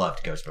 Everyone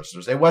loved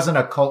Ghostbusters. It wasn't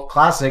a cult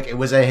classic. It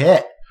was a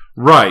hit.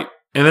 Right.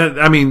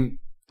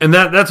 And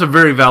that's a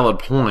very valid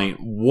point.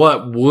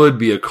 What would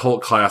be a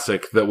cult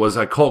classic that was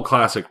a cult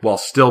classic while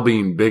still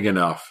being big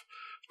enough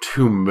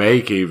to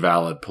make a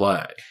valid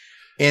play?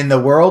 In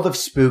the world of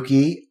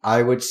spooky,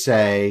 I would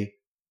say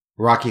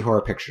Rocky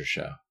Horror Picture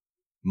Show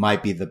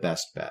might be the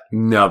best bet.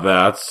 Now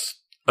that's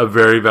a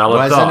very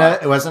valid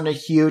thought. It wasn't a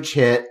huge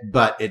hit,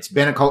 but it's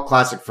been a cult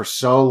classic for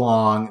so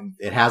long.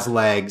 It has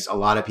legs. A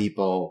lot of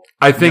people.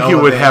 I think it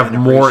would have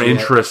more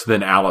interest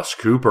than Alice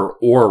Cooper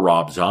or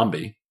Rob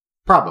Zombie.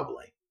 Probably.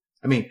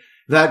 I mean,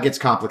 that gets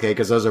complicated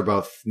because those are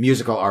both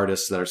musical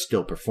artists that are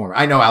still performing.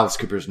 I know Alice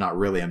Cooper's not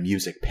really a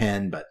music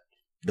pen, but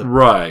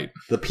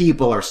the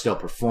people are still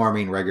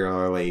performing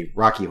regularly.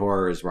 Rocky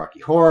Horror is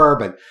Rocky Horror,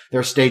 but there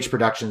are stage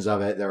productions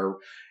of it.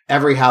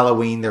 Every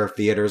Halloween, there are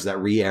theaters that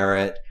re-air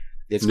it.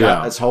 It's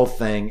got this whole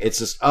thing. It's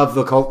just, of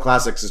the cult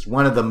classics, it's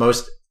one of the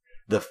most,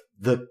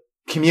 the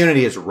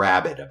community is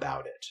rabid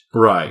about it.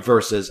 Right.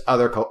 Versus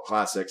other cult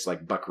classics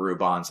like Buckaroo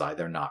Banzai,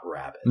 they're not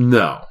rabid.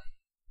 No.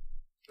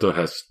 So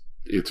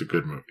it's a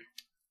good movie.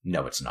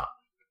 No, it's not.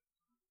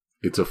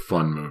 It's a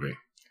fun movie.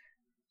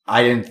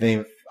 I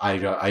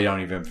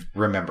don't even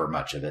remember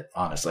much of it,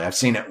 honestly. I've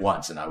seen it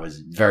once and I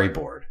was very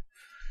bored.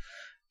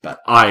 But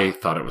I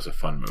thought it was a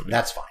fun movie.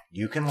 That's fine.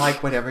 You can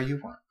like whatever you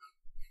want.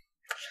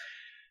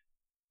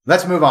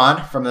 Let's move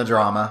on from the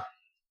drama.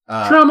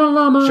 Drama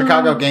Llama.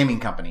 Chicago Gaming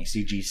Company,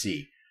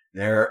 CGC.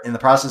 They're in the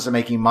process of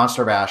making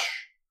Monster Bash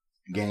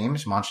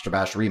games, Monster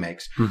Bash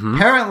remakes. Mm-hmm.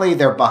 Apparently,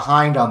 they're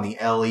behind on the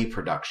LE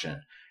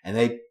production. And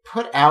they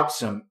put out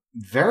some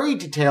very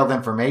detailed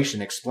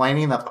information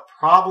explaining that the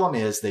problem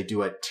is they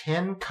do a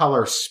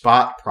 10-color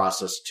spot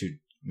process to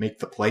make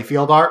the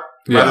playfield art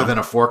rather than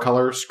a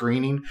 4-color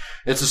screening.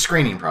 It's a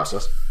screening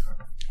process.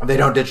 They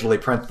don't digitally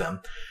print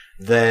them.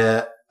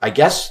 I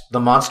guess the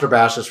Monster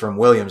Bashes from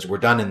Williams were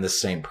done in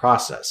this same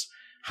process.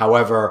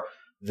 However,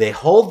 they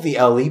hold the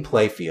LE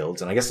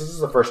playfields, and I guess this is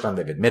the first time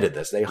they've admitted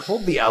this, they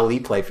hold the LE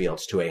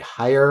playfields to a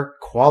higher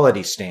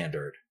quality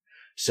standard.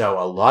 So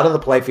a lot of the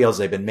playfields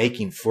they've been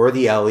making for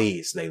the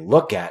LEs, they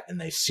look at and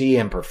they see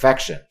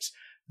imperfections.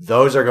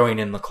 Those are going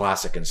in the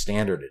classic and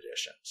standard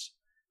editions.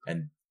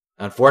 And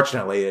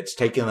unfortunately, it's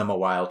taken them a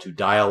while to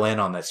dial in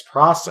on this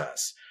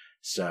process.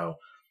 So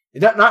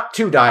not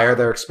too dire.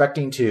 They're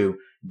expecting to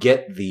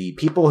get the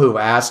people who've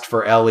asked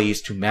for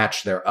LEs to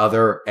match their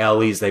other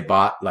LEs they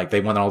bought, like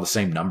they want all the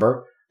same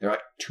number. They're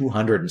like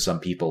 200 and some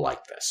people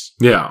like this.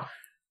 Yeah.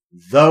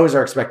 Those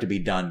are expected to be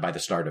done by the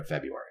start of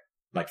February,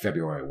 like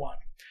February 1.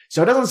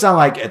 So it doesn't sound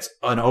like it's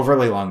an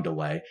overly long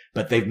delay,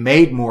 but they've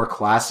made more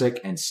classic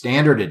and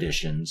standard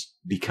editions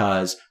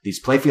because these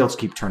playfields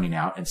keep turning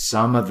out, and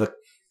some of the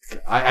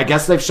I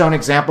guess they've shown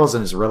examples,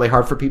 and it's really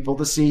hard for people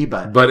to see,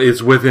 but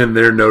it's within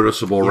their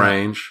noticeable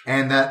range.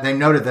 And that they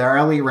noted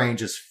their LE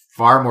range is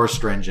far more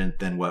stringent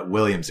than what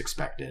Williams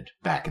expected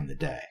back in the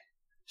day.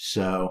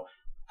 So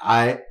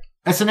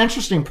that's an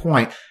interesting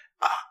point.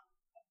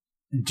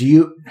 Do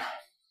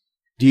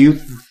you,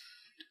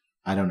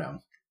 I don't know.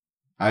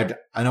 I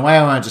know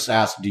I want to just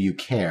ask, do you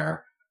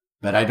care?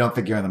 But I don't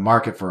think you're in the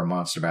market for a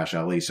Monster Bash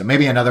LE. So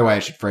maybe another way I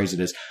should phrase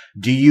it is,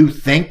 do you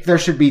think there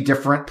should be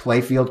different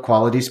playfield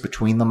qualities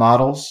between the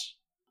models?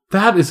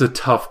 That is a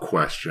tough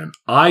question.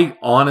 I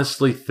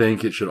honestly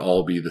think it should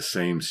all be the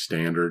same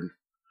standard.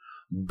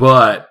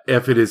 But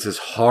if it is as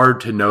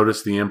hard to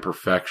notice the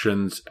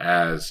imperfections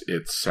as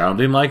it's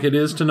sounding like it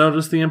is to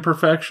notice the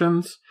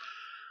imperfections,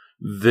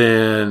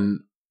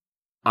 then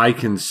I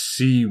can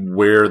see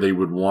where they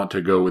would want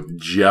to go with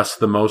just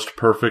the most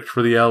perfect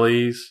for the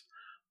LEs.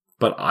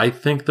 But I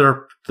think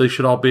they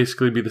should all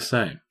basically be the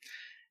same.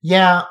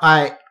 Yeah,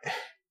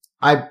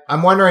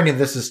 I'm wondering if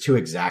this is too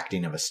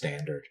exacting of a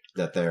standard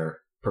that they're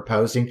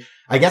proposing.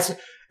 I guess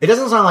it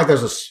doesn't sound like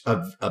there's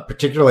a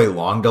particularly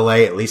long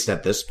delay, at least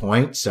at this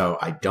point. So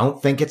I don't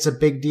think it's a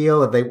big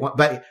deal if they want.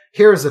 But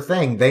here's the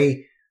thing: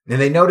 they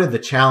noted the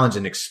challenge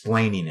in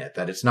explaining it,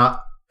 that it's not.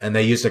 And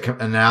they used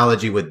an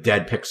analogy with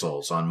dead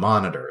pixels on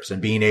monitors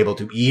and being able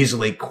to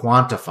easily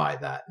quantify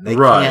that. They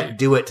can't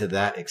do it to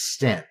that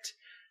extent.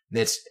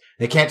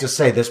 They can't just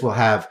say this will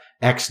have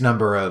X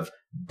number of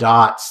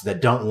dots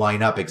that don't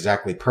line up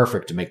exactly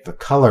perfect to make the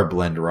color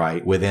blend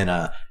right within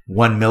a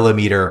 1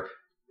 millimeter,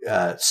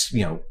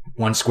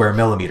 1 square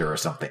millimeter or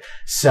something.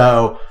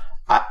 So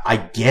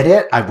I get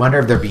it. I wonder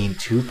if they're being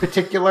too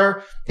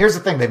particular. Here's the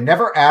thing. They've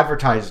never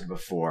advertised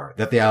before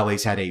that the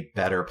LEs had a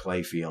better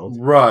playfield.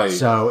 Right.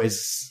 So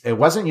it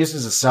wasn't used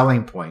as a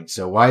selling point.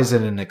 So why is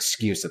it an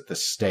excuse at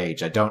this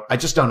stage? I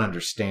just don't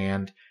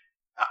understand.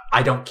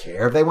 I don't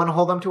care if they want to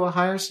hold them to a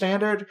higher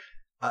standard.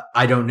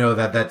 I don't know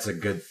that that's a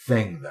good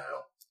thing,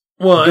 though.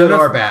 Well, good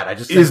or bad. I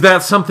just think, is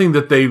that something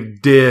that they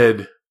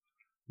did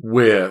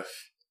with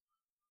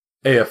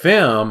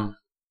AFM,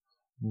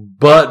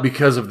 but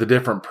because of the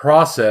different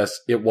process,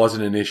 it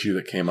wasn't an issue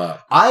that came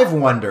up? I've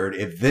wondered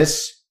if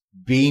this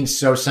being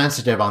so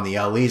sensitive on the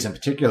LEs in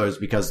particular is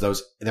because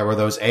there were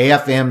those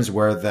AFMs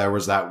where there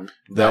was that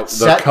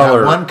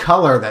one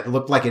color that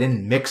looked like it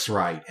didn't mix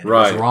right and it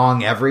was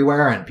wrong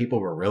everywhere and people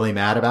were really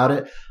mad about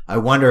it. I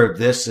wonder if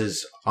this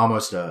is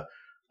almost a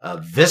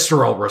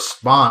visceral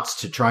response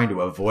to trying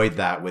to avoid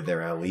that with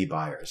their LE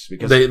buyers,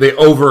 because they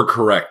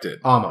overcorrected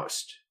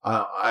almost.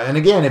 And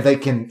again, if they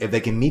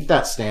can meet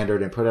that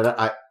standard and put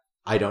it,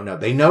 I don't know.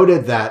 They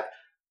noted that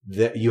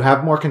you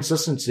have more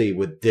consistency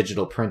with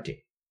digital printing.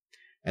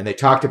 And they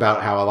talked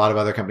about how a lot of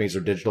other companies are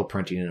digital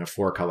printing in a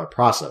 4-color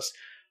process.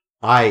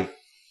 And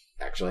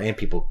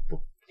people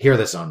will hear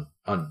this on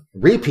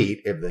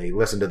repeat if they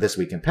listen to This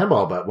Week in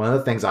Pinball, but one of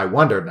the things I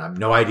wondered, and I have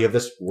no idea if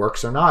this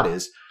works or not,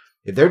 is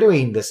if they're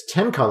doing this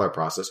 10-color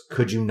process,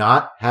 could you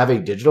not have a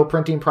digital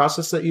printing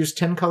process that used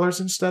 10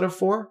 colors instead of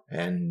 4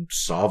 and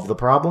solve the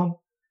problem?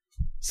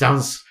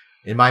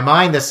 In my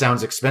mind, this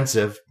sounds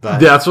expensive, but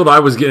that's what I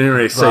was getting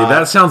ready to say.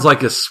 That sounds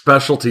like a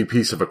specialty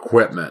piece of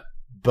equipment.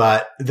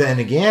 But then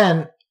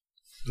again,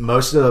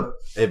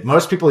 if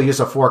most people use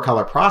a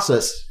 4-color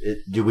process,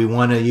 do we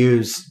want to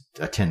use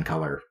a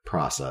 10-color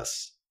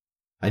process?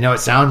 I know it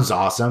sounds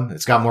awesome.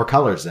 It's got more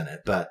colors in it,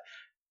 but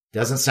it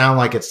doesn't sound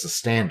like it's the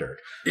standard.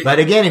 But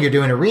again, if you're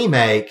doing a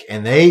remake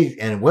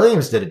and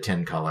Williams did a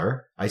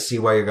 10-color, I see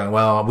why you're going,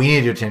 well, we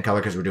need to do a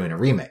 10-color because we're doing a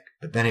remake.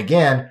 But then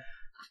again,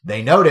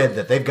 they noted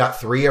that they've got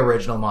 3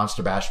 original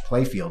Monster Bash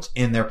playfields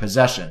in their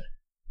possession.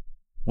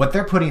 What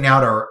they're putting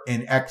out are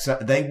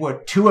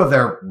 2 of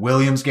their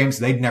Williams games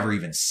they'd never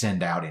even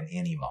send out in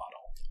any model.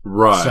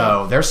 Right.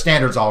 So their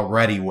standard's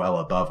already well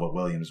above what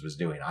Williams was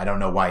doing. I don't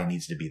know why it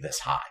needs to be this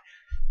high.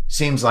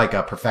 Seems like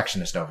a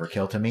perfectionist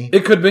overkill to me.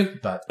 It could be.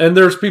 And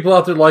there's people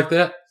out there like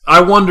that.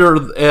 I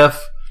wonder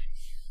if,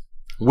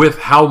 with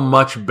how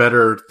much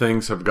better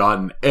things have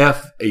gotten,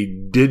 if a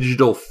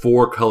digital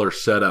 4-color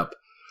setup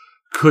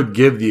could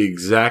give the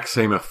exact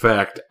same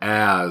effect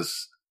as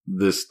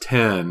this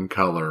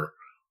 10-color.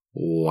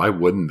 Why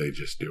wouldn't they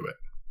just do it?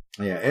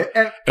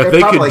 Yeah, if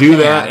they could do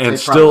that and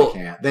still,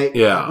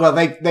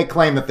 they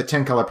claim that the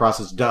 10-color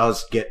process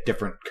does get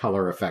different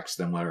color effects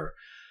than what are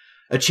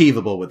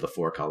achievable with the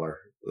 4-color.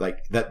 Like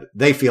that,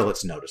 they feel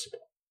it's noticeable.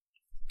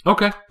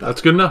 Okay,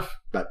 that's good enough.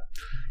 But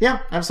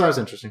yeah, I just thought it was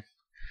interesting.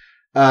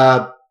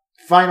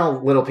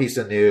 Final little piece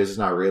of news. It's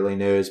not really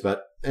news,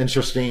 but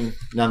interesting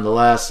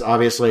nonetheless.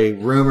 Obviously,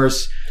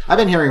 rumors. I've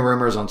been hearing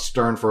rumors on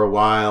Stern for a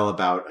while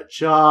about a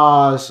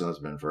Jaws. So it's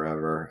been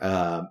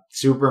forever.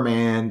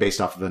 Superman, based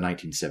off of the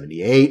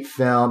 1978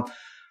 film.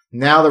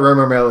 Now the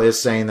rumor mill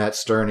is saying that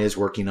Stern is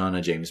working on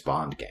a James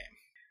Bond game.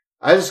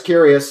 I was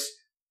curious,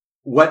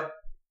 what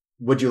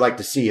would you like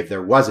to see if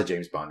there was a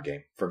James Bond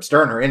game from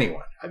Stern or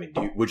anyone? I mean,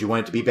 would you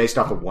want it to be based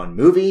off of one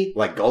movie,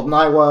 like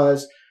GoldenEye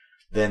was?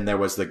 Then there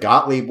was the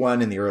Gottlieb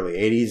one in the early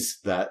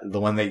 80s, the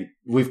one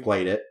we've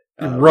played it.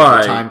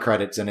 right time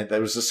credits in it.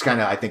 That was just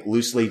kind of, I think,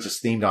 loosely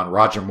just themed on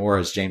Roger Moore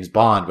as James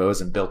Bond, but it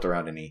wasn't built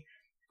around any.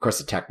 Of course,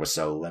 the tech was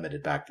so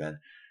limited back then.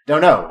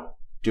 Don't know.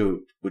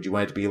 Would you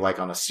want it to be like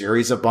on a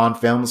series of Bond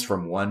films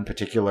from one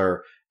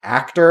particular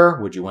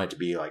actor? Would you want it to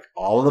be like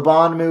all of the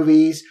Bond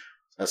movies,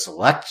 a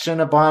selection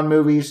of Bond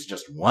movies,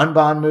 just one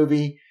Bond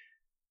movie?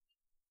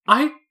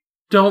 I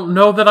don't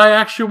know that I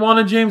actually want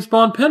a James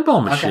Bond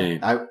pinball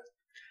machine. Okay.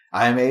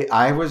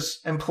 I was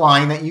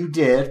implying that you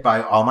did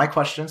by all my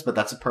questions, but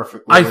that's a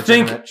perfectly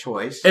legitimate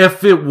choice.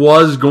 If it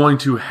was going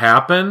to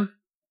happen,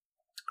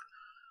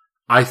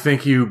 I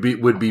think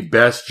would be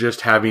best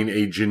just having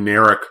a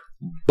generic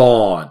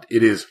Bond.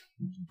 It is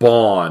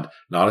Bond,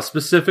 not a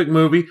specific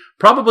movie,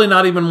 probably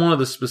not even one of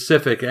the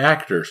specific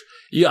actors.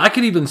 I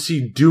could even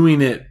see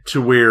doing it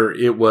to where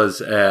it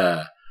was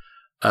it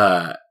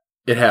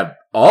had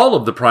all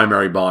of the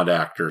primary Bond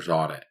actors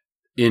on it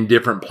in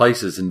different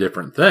places and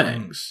different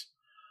things.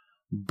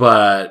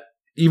 But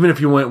even if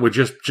you went with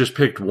just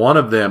picked one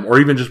of them, or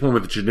even just went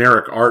with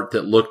generic art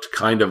that looked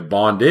kind of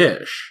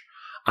Bond-ish,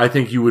 I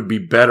think you would be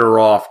better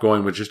off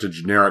going with just a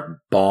generic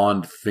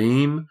Bond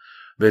theme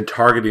than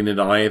targeting it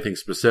on anything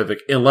specific,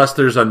 unless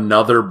there's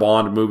another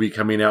Bond movie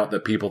coming out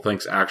that people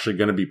think's actually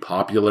going to be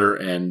popular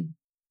and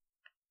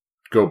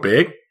go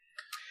big.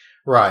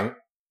 Right.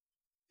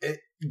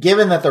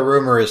 Given that the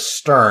rumor is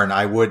Stern,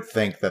 I would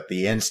think that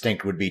the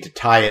instinct would be to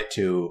tie it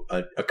to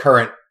a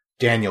current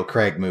Daniel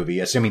Craig movie,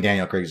 assuming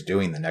Daniel Craig's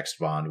doing the next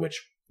Bond,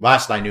 which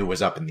last I knew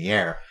was up in the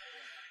air.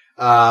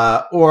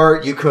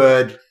 Or you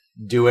could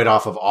do it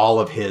off of all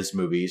of his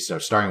movies, so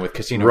starting with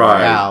Casino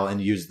Royale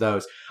and use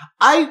those.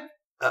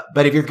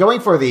 But if you're going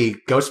for the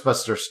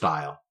Ghostbuster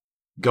style,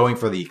 going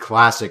for the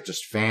classic,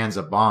 just fans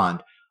of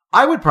Bond,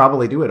 I would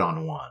probably do it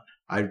on one.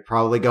 I'd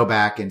probably go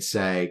back and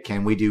say,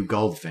 can we do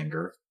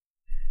Goldfinger?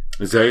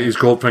 Is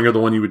Goldfinger the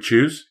one you would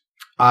choose?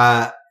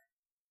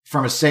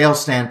 From a sales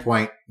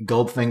standpoint,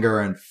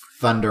 Goldfinger and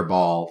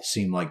Thunderball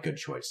seem like good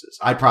choices.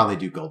 I'd probably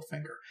do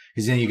Goldfinger.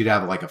 Because then you could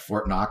have like a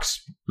Fort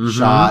Knox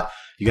shot.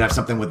 You could have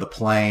something with the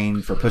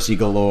plane for Pussy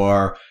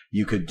Galore.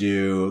 You could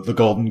do the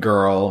Golden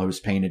Girl who's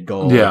painted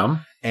gold. Yeah.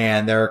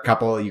 And there are a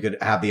couple, you could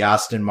have the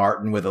Aston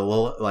Martin with a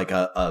little, like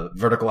a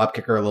vertical up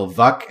kicker, a little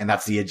VUC, and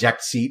that's the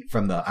eject seat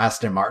from the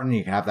Aston Martin.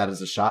 You can have that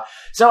as a shot.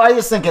 So I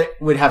just think it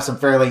would have some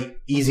fairly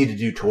easy to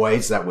do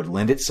toys that would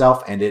lend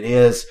itself. And it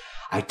is,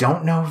 I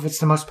don't know if it's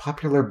the most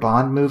popular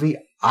Bond movie.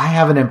 I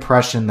have an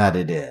impression that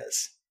it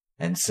is.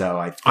 And so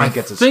I think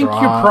it's a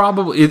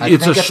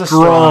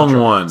strong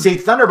one. See,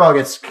 Thunderball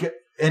gets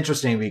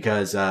interesting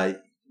because,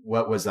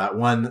 what was that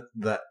one?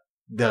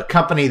 The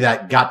company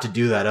that got to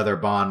do that other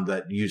Bond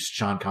that used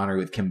Sean Connery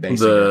with Kim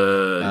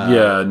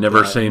Basinger.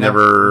 Never Say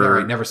Never.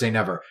 Right, Never Say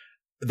Never.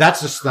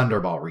 That's just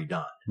Thunderball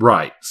redone.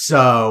 Right.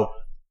 So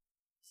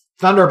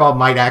Thunderball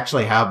might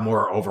actually have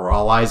more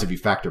overall eyes if you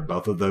factor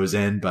both of those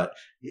in, but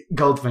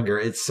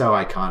Goldfinger, it's so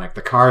iconic.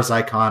 The car's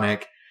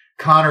iconic.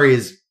 Connery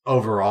is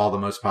overall the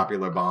most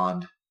popular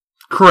Bond.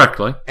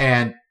 Correctly.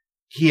 And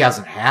he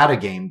hasn't had a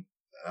game,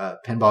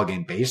 pinball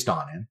game based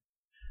on him.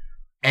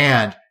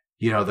 And,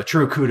 the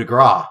true coup de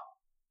grace,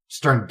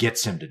 Stern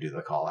gets him to do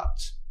the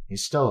call-outs.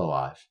 He's still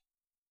alive.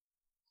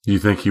 You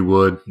think he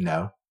would?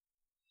 No.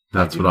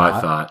 That's what I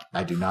thought.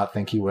 I do not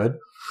think he would.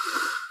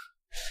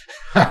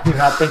 I do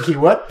not think he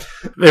would.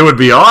 It would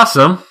be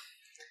awesome.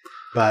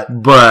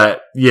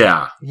 But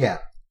yeah. Yeah.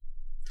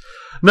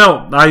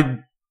 No,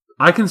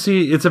 I can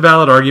see it's a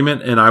valid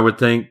argument, and I would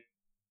think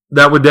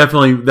that would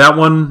definitely, that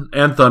one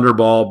and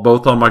Thunderball,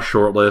 both on my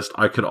short list.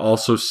 I could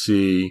also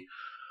see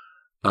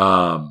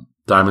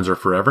Diamonds Are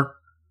Forever.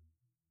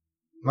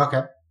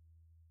 Okay.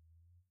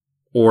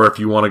 Or if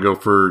you want to go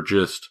for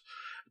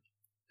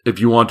if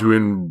you want to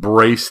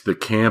embrace the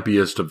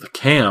campiest of the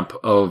camp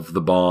of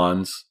the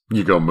Bonds,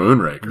 you go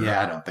Moonraker.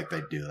 Yeah, I don't think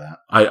they'd do that.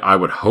 I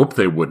would hope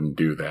they wouldn't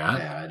do that.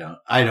 Yeah,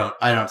 I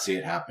don't see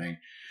it happening.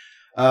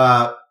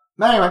 But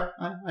anyway,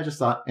 I just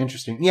thought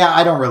interesting. Yeah,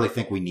 I don't really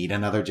think we need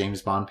another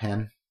James Bond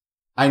pin.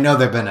 I know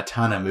there've been a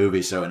ton of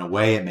movies, so in a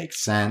way it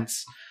makes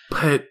sense.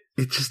 But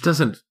it just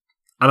doesn't,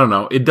 I don't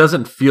know. It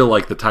doesn't feel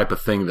like the type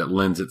of thing that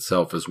lends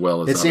itself as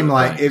well as it seemed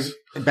like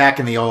back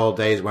in the old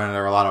days when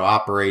there were a lot of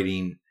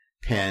operating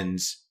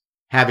pins,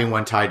 having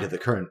one tied to the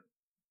current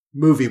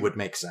movie would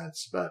make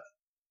sense, but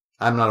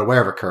I'm not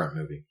aware of a current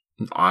movie.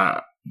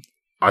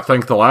 I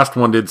think the last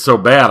one did so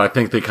bad, I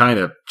think they kind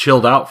of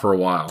chilled out for a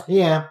while.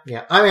 Yeah.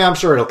 I mean, I'm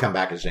sure it'll come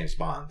back as James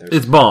Bond.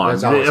 It's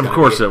Bond. Of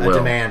course it will. A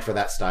demand for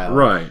that style.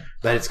 Right.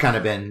 But it's kind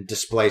of been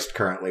displaced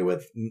currently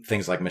with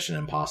things like Mission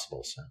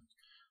Impossible. So.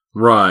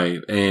 Right.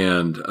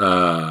 And,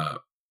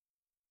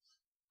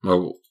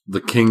 the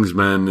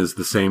Kingsman is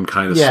the same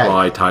kind of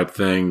spy type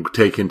thing,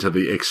 taken to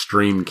the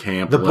extreme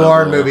camp level. The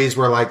Bourne movies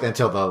were like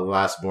until the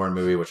last Bourne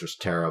movie, which was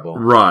terrible.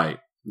 Right.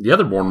 The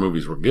other Bourne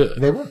movies were good.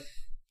 They were.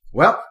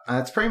 Well,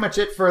 that's pretty much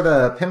it for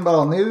the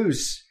pinball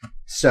news.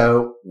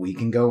 So we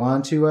can go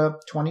on to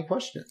 20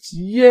 questions.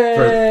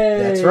 Yay!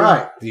 That's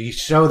right. You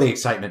show the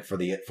excitement for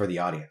the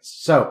audience.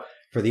 So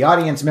for the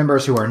audience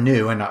members who are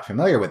new and not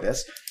familiar with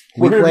this,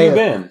 where have you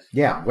been?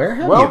 Yeah, where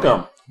have Welcome. you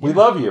been? We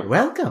love you.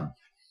 Welcome.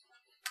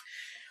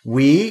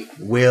 We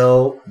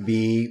will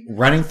be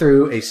running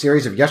through a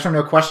series of yes or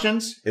no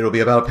questions. It'll be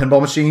about a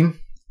pinball machine.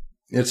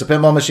 It's a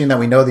pinball machine that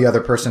we know the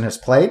other person has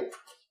played.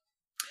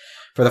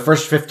 For the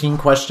first 15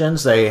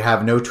 questions, they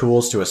have no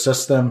tools to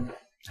assist them.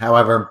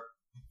 However,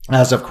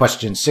 as of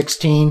question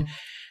 16,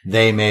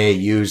 they may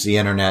use the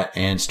internet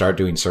and start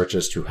doing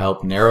searches to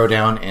help narrow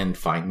down and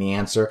find the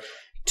answer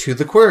to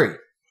the query.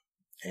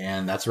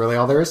 And that's really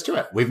all there is to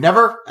it. We've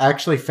never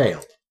actually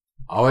failed.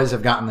 Always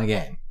have gotten the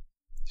game.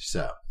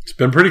 So it's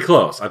been pretty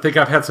close. I think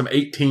I've had some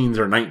 18s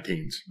or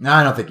 19s. No,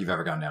 I don't think you've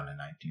ever gone down to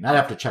 19. I'd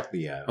have to check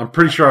the... I'm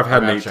pretty sure I've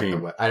had an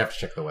 18. I'd have to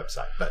check the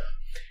website, but...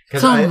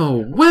 It's on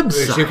the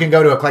website. You can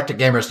go to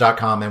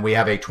eclecticgamers.com and we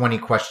have a 20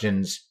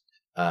 questions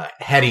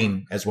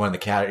heading as one of the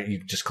categories.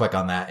 You just click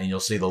on that and you'll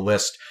see the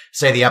list.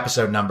 Say the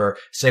episode number,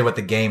 say what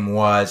the game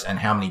was and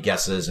how many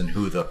guesses and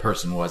who the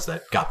person was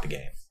that got the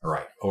game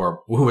right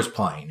or who was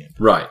playing it.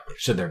 Right.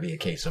 Should there be a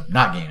case of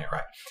not getting it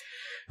right.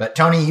 But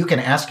Tony, you can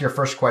ask your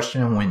first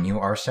question when you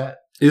are set.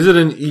 Is it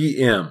an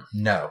EM?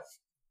 No.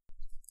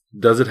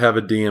 Does it have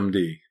a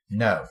DMD?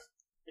 No.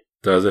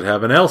 Does it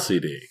have an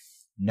LCD?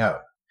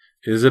 No.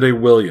 Is it a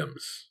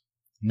Williams?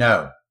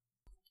 No.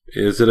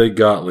 Is it a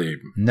Gottlieb?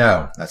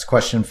 No. That's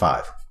question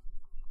 5.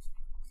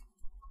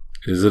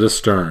 Is it a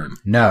Stern?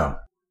 No.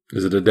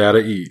 Is it a Data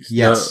East?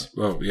 Yes.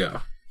 Oh,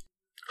 yeah.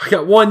 I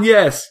got one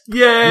yes. Yay!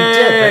 You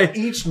did, but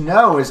each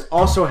no is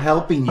also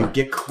helping you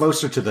get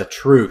closer to the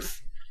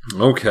truth.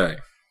 Okay.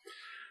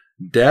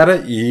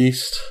 Data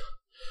East.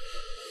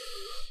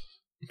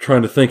 I'm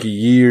trying to think of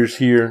years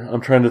here.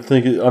 I'm trying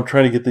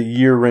to get the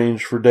year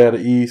range for Data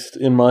East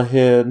in my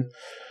head.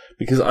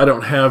 Because I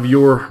don't have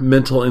your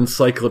mental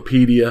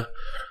encyclopedia.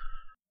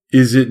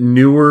 Is it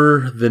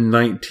newer than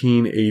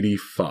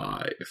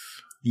 1985?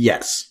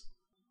 Yes.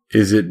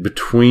 Is it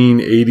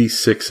between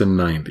 86 and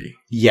 90?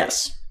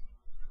 Yes.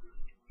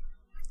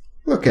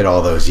 Look at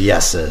all those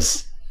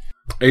yeses.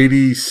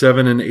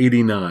 87 and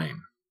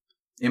 89.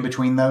 In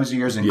between those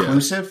years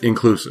inclusive? Yes.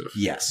 Inclusive.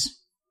 Yes.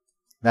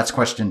 That's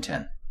question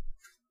 10.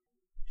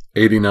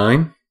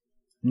 89?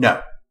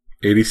 No.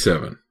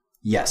 87?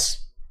 Yes.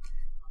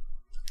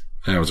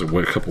 That was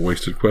a couple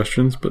wasted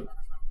questions, but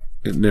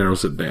it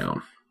narrows it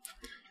down.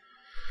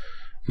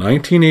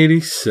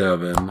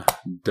 1987,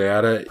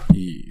 Data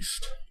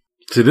East.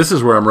 See, this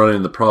is where I'm running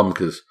into the problem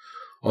because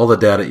all the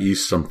Data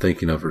Easts I'm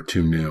thinking of are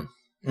too new.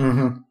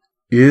 Mm-hmm.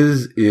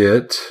 Is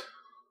it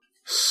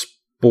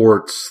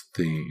sports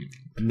themed?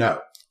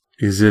 No.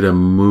 Is it a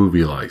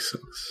movie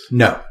license?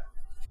 No.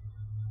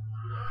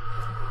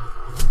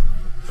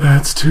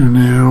 That's too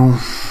new.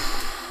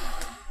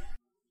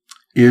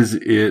 Is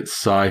it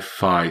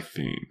sci-fi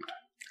themed?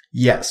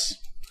 Yes.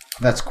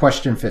 That's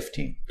question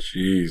 15.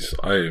 Jeez,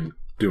 I am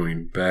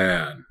doing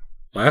bad.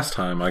 Last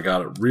time I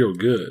got it real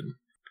good.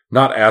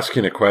 Not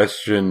asking a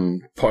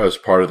question as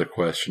part of the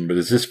question, but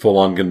is this full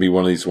on going to be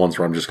one of these ones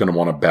where I'm just going to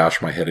want to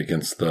bash my head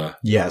against the...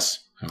 Yes.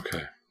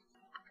 Okay.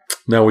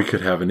 Now we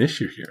could have an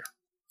issue here.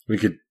 We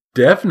could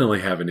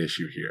definitely have an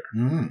issue here.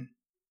 Mm.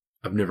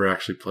 I've never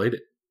actually played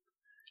it.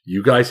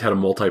 You guys had a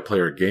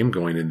multiplayer game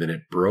going and then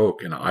it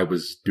broke and I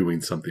was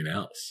doing something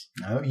else.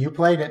 No, you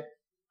played it.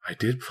 I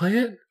did play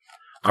it?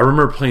 I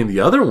remember playing the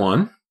other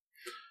one.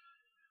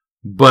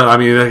 But, I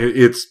mean,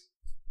 it's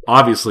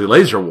obviously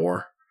Laser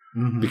War.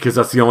 Mm-hmm. Because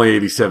that's the only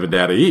 87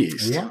 Data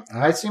East. Yeah,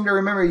 I seem to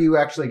remember you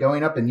actually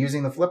going up and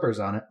using the flippers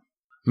on it.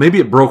 Maybe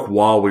it broke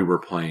while we were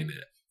playing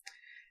it.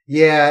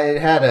 Yeah,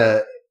 it had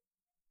a...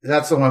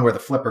 That's the one where the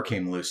flipper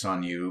came loose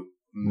on you.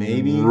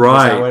 Maybe?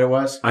 Right. Is that what it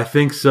was? I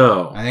think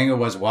so. I think it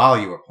was while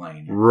you were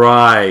playing it.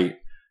 Right.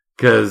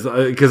 Because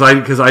I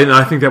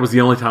think that was the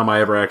only time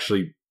I ever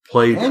actually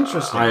played.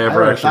 Interesting. I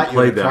ever actually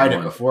played that tried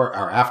one. It before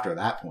or after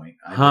that point.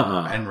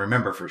 I didn't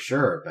remember for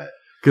sure, but...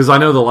 Because I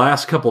know the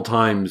last couple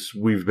times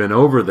we've been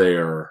over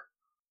there,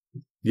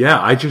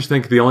 yeah, I just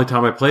think the only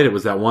time I played it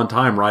was that one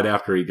time right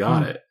after he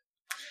got it.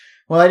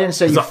 Well, I didn't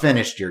say you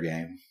finished your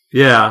game.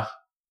 Yeah.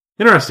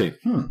 Interesting.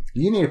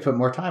 You need to put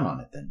more time on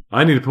it then.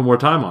 I need to put more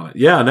time on it.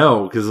 Yeah,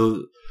 no, because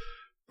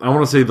I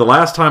want to say the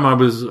last time I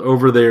was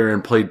over there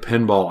and played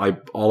pinball,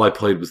 all I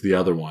played was the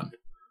other one.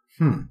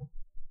 And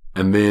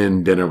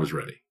then dinner was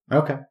ready.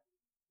 Okay.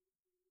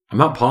 I'm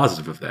not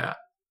positive of that.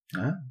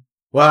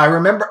 Well, I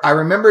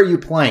remember you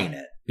playing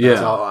it.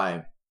 That's yeah.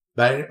 all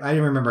but I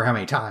didn't remember how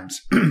many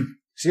times.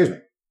 Excuse me.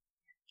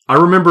 I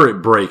remember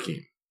it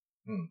breaking.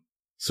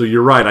 So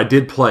you're right. I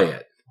did play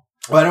it.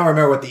 Well, I don't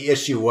remember what the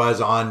issue was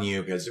on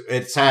you because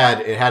it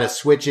had a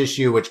switch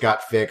issue which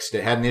got fixed.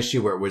 It had an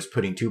issue where it was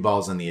putting two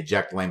balls in the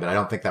eject lane, but I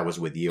don't think that was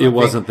with you. It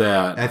wasn't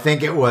that. I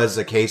think it was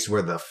a case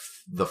where the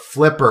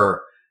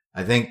flipper,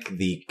 I think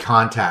the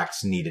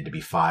contacts needed to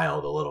be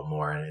filed a little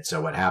more. And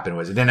so what happened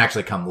was it didn't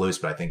actually come loose,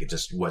 but I think it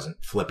just wasn't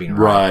flipping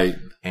right.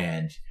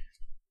 And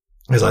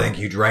because I think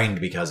you drained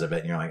because of it,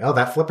 and you're like, "Oh,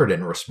 that flipper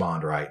didn't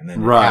respond right," and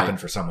then it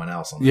happened for someone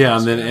else. On the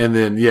and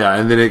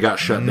then it got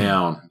shut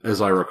down, as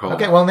I recall.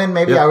 Okay, well then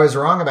maybe I was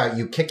wrong about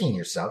you kicking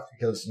yourself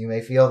because you may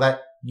feel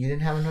that you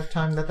didn't have enough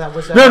time. That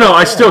was no.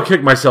 I still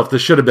kick myself.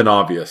 This should have been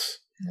obvious.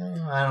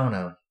 I don't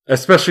know.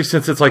 Especially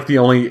since it's like the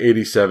only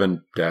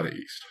 87 Data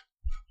East.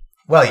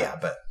 Well, yeah,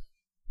 but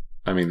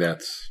I mean,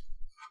 it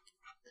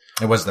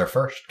was their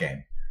first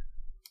game.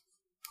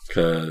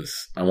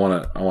 Because I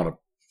want to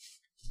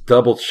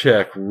double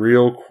check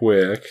real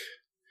quick.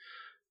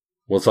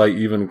 Was I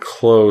even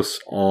close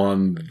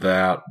on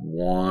that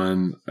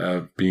one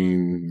of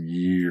being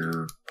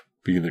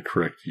the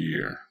correct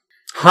year?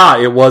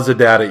 It was a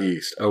Data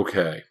East.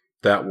 Okay,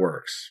 that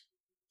works.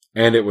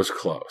 And it was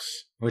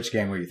close. Which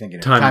game were you thinking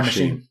of? Time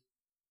Machine.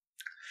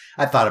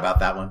 I thought about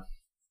that one.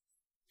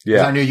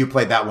 Yeah. I knew you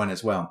played that one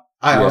as well.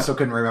 I also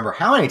couldn't remember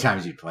how many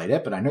times you played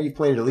it, but I know you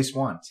played it at least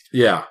once.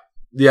 Yeah.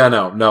 Yeah,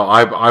 no.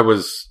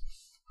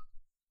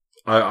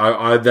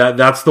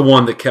 That's the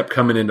one that kept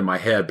coming into my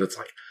head, but it's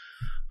like,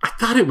 I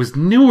thought it was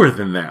newer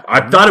than that.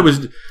 I thought it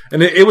was,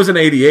 and it was an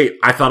 88.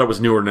 I thought it was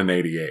newer than an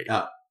 88.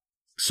 Oh.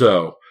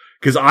 So,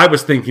 because I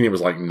was thinking it was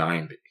like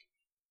 90.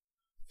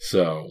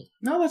 So.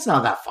 No, that's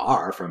not that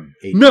far from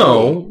 88.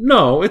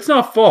 No, it's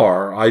not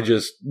far.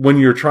 When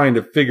you're trying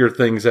to figure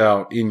things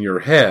out in your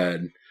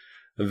head,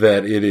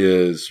 that it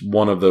is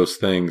one of those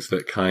things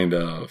that kind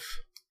of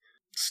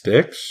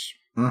sticks.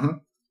 Mm-hmm.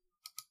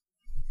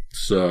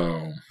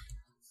 So,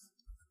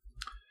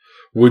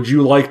 would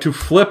you like to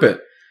flip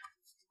it?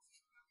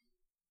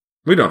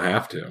 We don't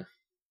have to.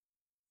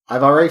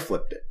 I've already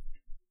flipped it.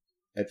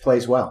 It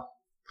plays well.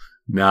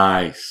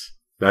 Nice.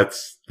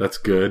 That's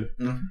good.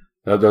 Mm-hmm.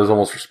 That was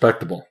almost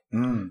respectable.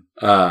 Mm.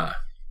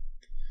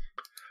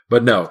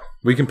 But no,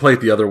 we can play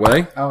it the other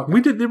way. Oh, okay.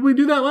 We did. Did we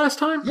do that last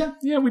time? Yeah.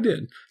 Yeah, we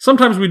did.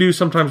 Sometimes we do.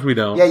 Sometimes we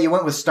don't. Yeah, you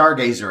went with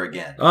Stargazer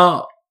again.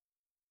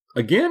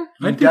 Again?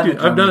 I've done it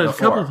a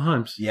couple of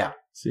times. Yeah.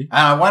 See?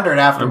 And I wondered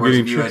afterwards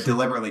if you had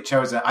deliberately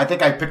chosen. I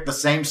think I picked the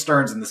same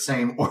Sterns in the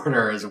same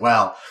order as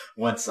well.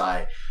 Once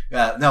no,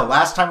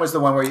 last time was the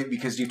one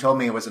because you told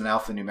me it was an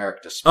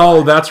alphanumeric display.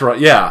 Oh, that's right.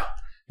 Yeah.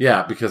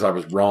 Yeah, because I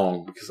was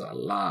wrong, because I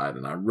lied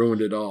and I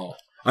ruined it all.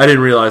 I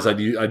didn't realize I'd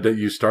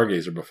used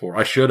Stargazer before.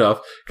 I should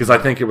have, because I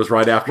think it was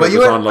right after it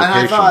was on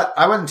location. And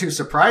I wasn't too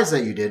surprised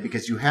that you did,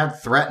 because you had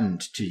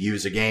threatened to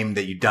use a game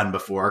that you'd done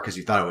before because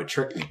you thought it would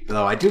trick me.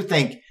 Though I do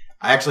think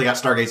I actually got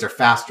Stargazer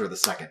faster the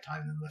second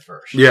time than the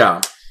first.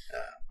 Yeah.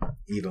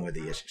 Even with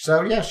the issue.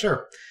 So, yeah,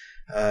 sure.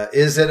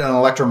 Is it an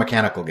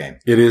electromechanical game?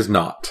 It is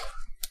not.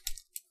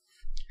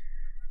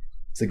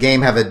 Does the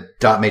game have a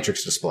dot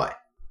matrix display?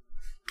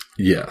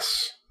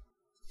 Yes.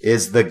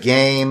 Is the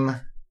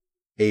game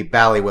a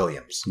Bally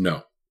Williams?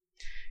 No.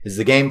 Is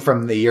the game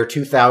from the year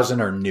 2000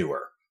 or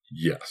newer?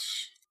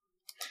 Yes.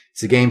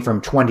 Is the game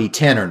from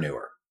 2010 or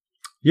newer?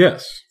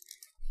 Yes.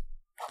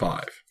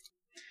 5.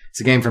 Is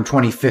the game from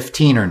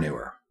 2015 or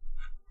newer?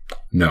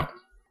 No.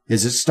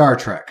 Is it Star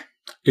Trek?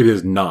 It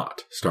is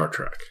not Star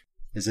Trek.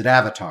 Is it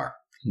Avatar?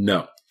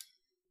 No.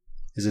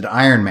 Is it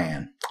Iron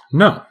Man?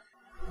 No.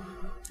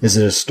 Is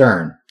it a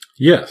Stern?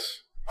 Yes.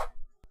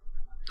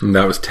 And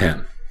that was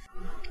 10.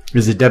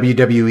 Is it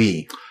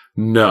WWE?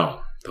 No.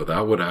 Though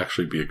that would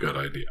actually be a good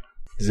idea.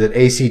 Is it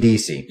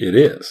AC/DC? It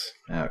is.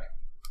 Okay.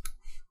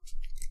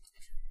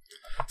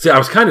 See, I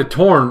was kind of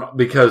torn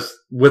because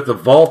with the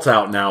vaults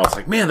out now, it's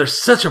like, man, there's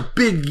such a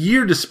big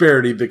year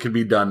disparity that could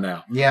be done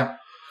now. Yeah.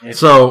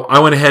 So I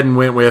went ahead and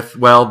went with,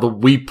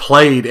 we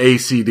played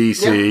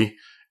AC/DC,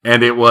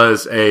 and it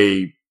was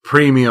a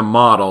premium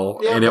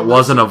model, and it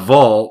wasn't a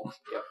vault.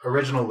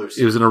 Original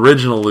Lucy. It was an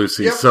original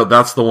Lucy, so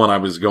that's the one I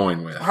was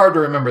going with. Hard to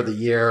remember the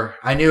year.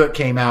 I knew it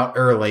came out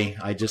early.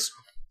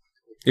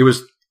 It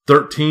was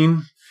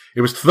 13.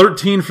 It was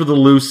 13 for the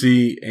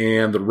Lucy,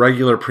 and the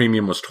regular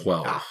premium was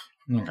 12.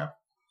 Okay.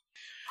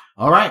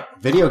 All right.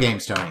 Video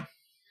games, Tony.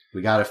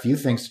 We got a few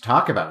things to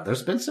talk about.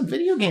 There's been some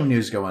video game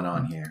news going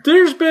on here.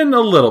 There's been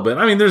a little bit.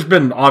 I mean, there's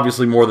been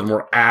obviously more than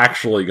we're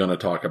actually going to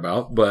talk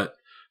about, but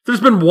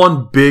there's been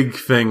one big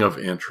thing of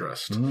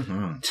interest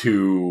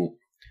to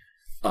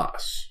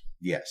us.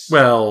 Yes.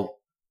 Well,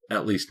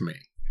 at least me.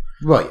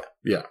 Well, yeah.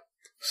 Yeah.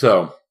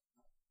 So,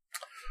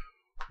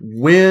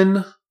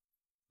 when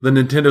the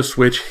Nintendo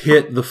Switch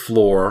hit the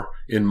floor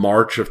in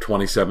March of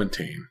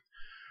 2017,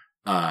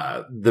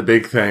 the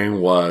big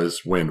thing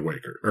was Wind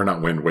Waker. Or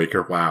not Wind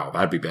Waker. Wow,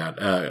 that'd be bad.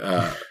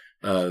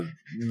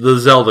 The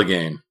Zelda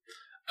game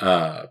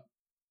that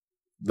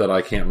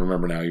I can't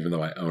remember now, even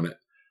though I own it.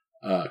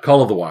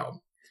 Call of the Wild.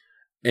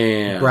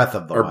 And Breath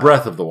of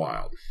the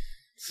Wild.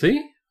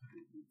 See?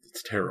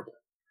 It's terrible.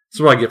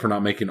 That's what I get for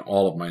not making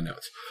all of my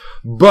notes.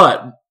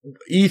 But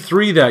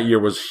E3 that year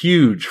was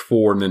huge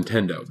for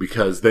Nintendo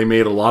because they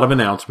made a lot of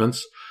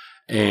announcements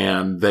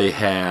and they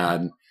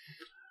had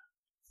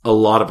a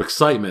lot of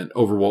excitement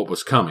over what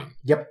was coming.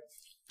 Yep.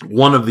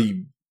 One of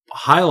the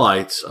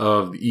highlights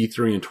of the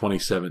E3 in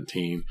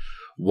 2017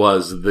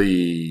 was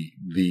the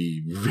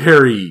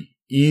very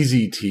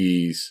easy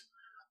tease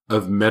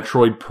of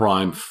Metroid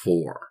Prime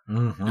 4.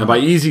 Mm-hmm. And by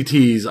easy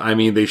tease, I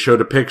mean they showed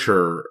a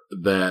picture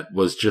that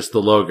was just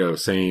the logo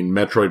saying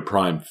Metroid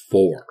Prime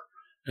 4.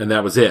 And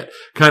that was it.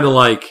 Kind of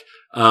like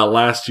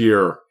last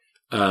year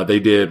they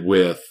did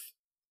with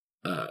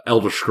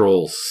Elder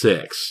Scrolls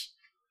 6.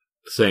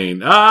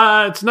 saying,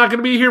 it's not going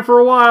to be here for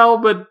a while,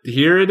 but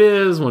here it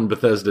is when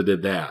Bethesda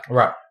did that.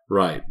 Right.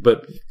 Right.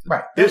 But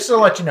just to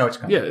let you know it's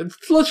coming. Yeah, it's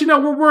to let you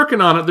know we're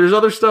working on it. There's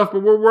other stuff,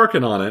 but we're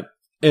working on it.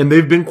 And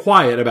they've been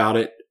quiet about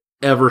it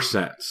ever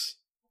since.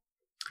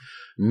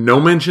 No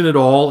mention at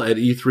all at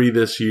E3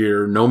 this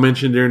year. No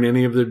mention during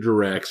any of the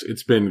directs.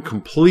 It's been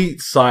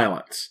complete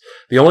silence.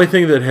 The only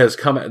thing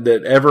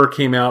that ever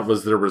came out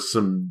was there was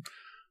some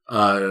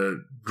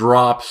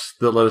drops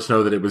that let us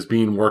know that it was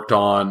being worked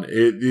on.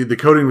 The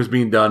coding was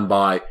being done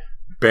by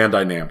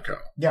Bandai Namco.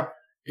 Yeah.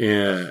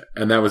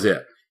 And that was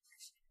it.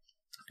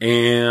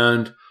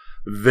 And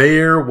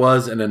there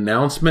was an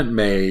announcement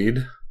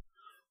made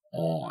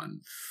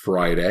on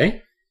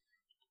Friday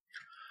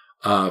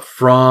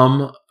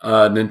from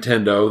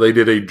Nintendo. They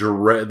did a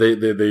direct. They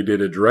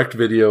did a direct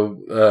video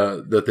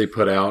that they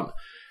put out,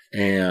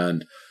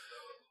 and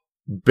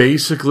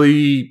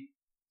basically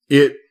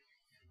it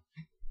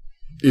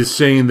is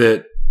saying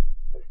that.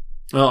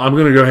 Well, I'm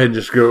going to go ahead and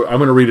I'm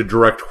going to read a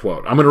direct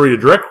quote. I'm going to read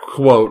a direct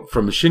quote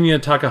from Shinya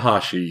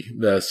Takahashi,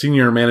 the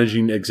senior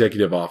managing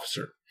executive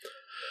officer.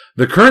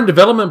 The current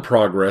development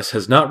progress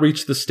has not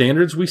reached the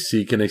standards we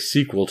seek in a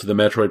sequel to the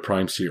Metroid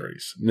Prime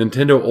series.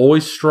 Nintendo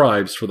always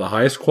strives for the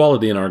highest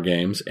quality in our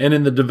games, and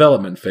in the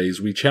development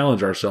phase, we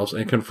challenge ourselves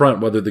and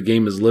confront whether the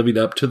game is living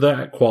up to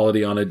that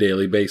quality on a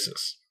daily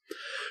basis.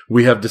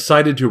 We have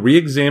decided to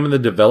re-examine the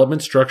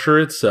development structure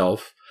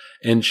itself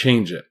and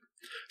change it.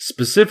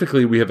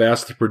 Specifically, we have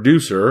asked the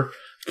producer,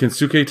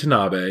 Kensuke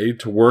Tanabe,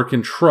 to work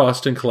in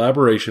trust and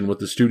collaboration with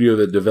the studio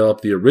that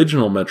developed the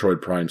original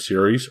Metroid Prime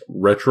series,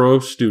 Retro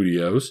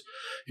Studios,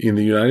 in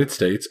the United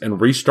States, and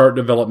restart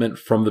development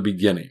from the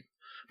beginning.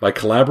 By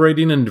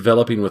collaborating and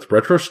developing with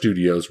Retro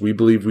Studios, we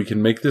believe we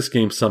can make this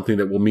game something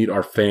that will meet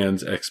our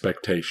fans'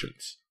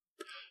 expectations.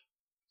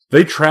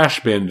 They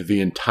trash binned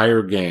the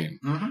entire game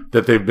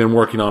that they've been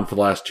working on for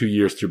the last 2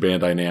 years through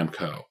Bandai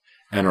Namco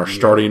and are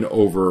starting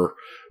over.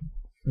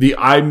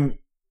 I'm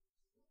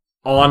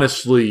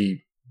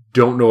honestly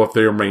don't know if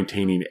they're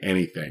maintaining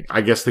anything. I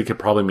guess they could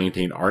probably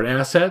maintain art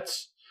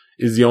assets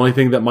is the only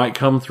thing that might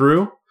come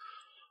through.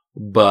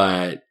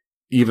 But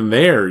even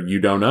there,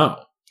 you don't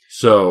know.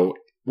 So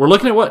we're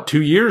looking at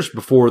 2 years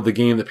before the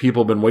game that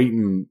people have been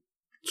waiting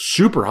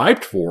super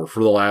hyped for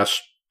the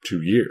last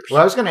 2 years.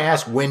 Well, I was going to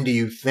ask, when do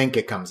you think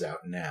it comes out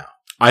now?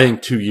 I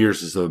think 2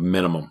 years is the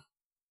minimum.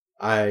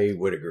 I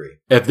would agree.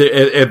 If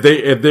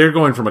they're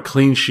going from a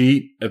clean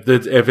sheet, if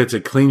it's a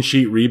clean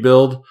sheet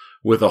rebuild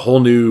with a whole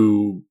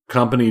new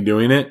company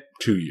doing it,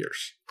 2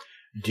 years.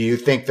 Do you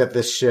think that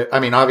this ship? I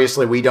mean,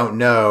 obviously, we don't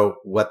know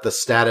what the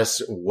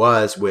status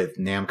was with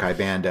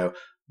Namco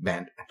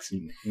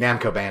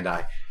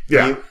Bandai.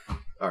 Yeah.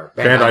 Or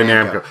Bandai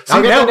Namco.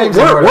 See, now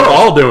we're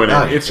all doing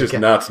it. It's just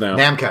nuts now.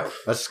 Namco.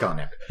 Let's just call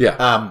it Namco.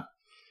 Yeah.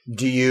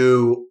 Do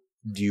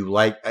you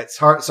like? It's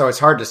hard. So it's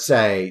hard to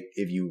say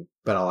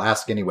but I'll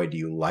ask anyway. Do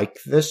you like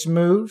this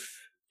move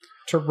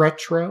to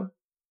Retro?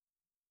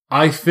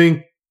 I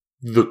think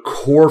the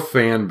core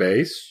fan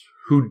base,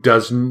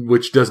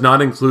 which does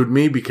not include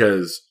me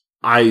because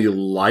I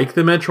like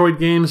the Metroid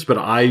games, but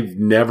I've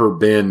never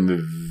been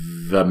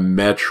the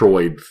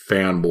Metroid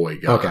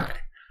fanboy guy. Okay.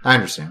 I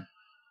understand.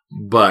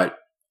 But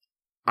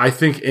I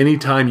think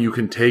anytime you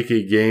can take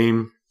a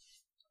game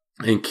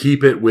and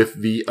keep it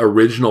with the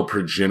original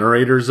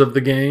progenitors of the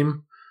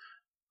game,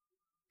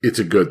 it's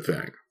a good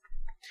thing.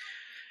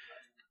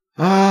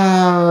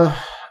 I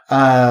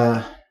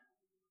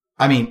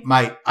mean,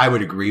 I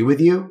would agree with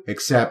you,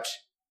 except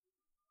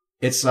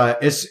it's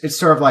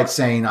sort of like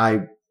saying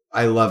I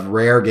love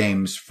Rare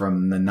games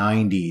from the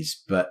 90s,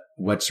 but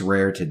what's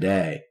Rare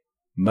today?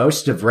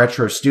 Most of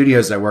Retro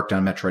Studios that worked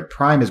on Metroid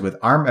Prime is with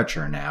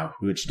Armature now,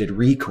 which did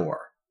Recore.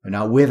 They're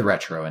not with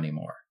Retro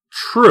anymore.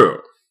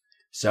 True.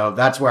 So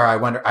that's where I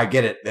wonder, I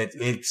get it.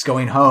 It's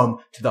going home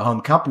to the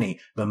home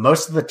company, but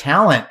most of the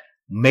talent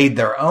made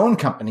their own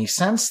company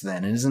since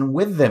then and isn't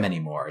with them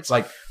anymore. It's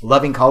like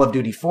loving Call of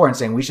Duty 4 and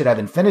saying we should have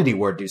Infinity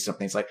Ward do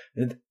something. It's like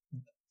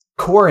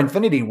core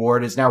Infinity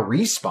Ward is now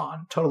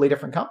Respawn, totally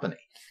different company.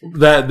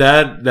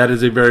 That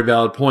is a very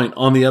valid point.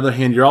 On the other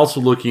hand, you're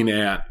also looking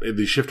at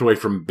the shift away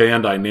from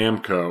Bandai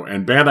Namco,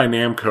 and Bandai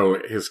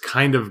Namco has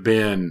kind of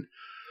been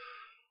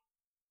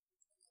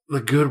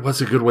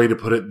what's a good way to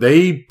put it?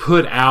 They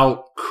put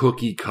out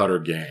cookie cutter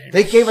games.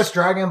 They gave us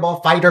Dragon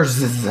Ball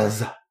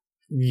FighterZ.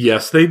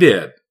 Yes, they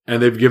did.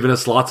 And they've given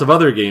us lots of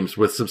other games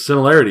with some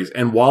similarities.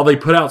 And while they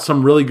put out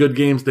some really good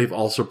games, they've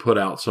also put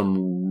out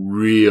some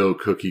real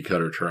cookie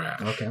cutter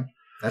trash. Okay.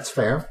 That's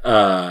fair.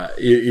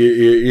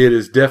 It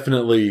is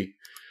definitely,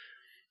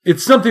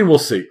 it's something we'll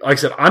see. Like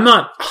I said, I'm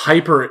not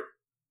hyper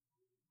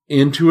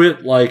into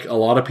it like a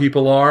lot of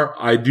people are.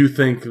 I do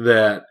think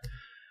that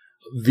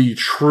the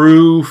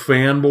true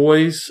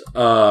fanboys,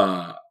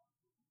 are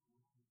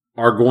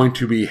going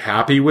to be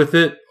happy with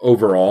it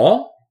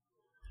overall.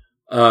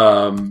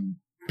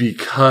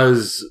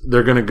 Because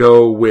they're going to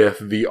go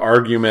with the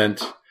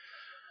argument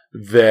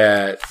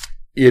that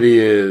it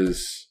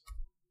is,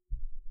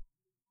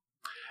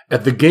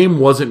 if the game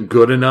wasn't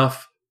good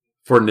enough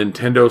for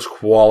Nintendo's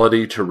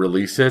quality to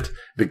release it,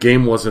 the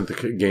game wasn't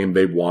the game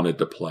they wanted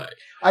to play.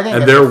 I think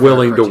and they're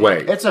willing critique. to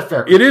wait. It's a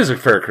fair critique. It is a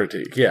fair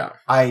critique, yeah.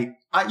 I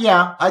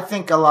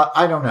think a lot.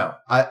 I don't know.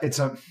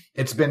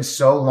 It's been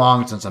so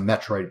long since a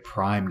Metroid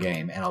Prime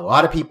game, and a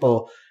lot of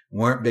people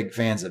weren't big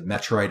fans of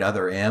Metroid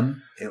Other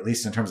M, at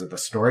least in terms of the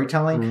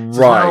storytelling. So It's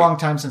been a long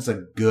time since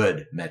a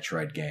good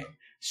Metroid game.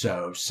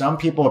 So some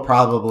people will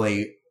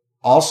probably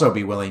also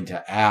be willing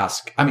to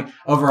ask. I mean,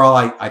 overall,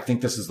 I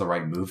think this is the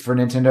right move for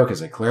Nintendo because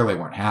they clearly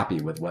weren't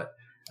happy with what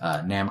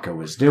Namco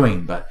was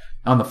doing. But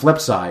on the flip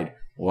side,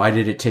 why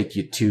did it take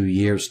you 2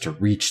 years to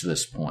reach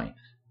this point?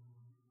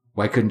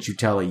 Why couldn't you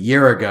tell a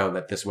year ago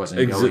that this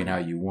wasn't going how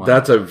you wanted?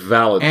 That's a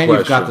valid question. And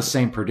you've got the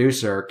same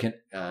producer,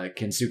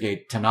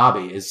 Kensuke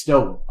Tanabe, is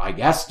still, I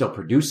guess, still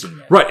producing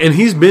it. Right, and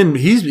he's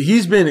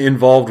been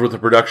involved with the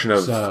production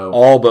of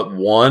all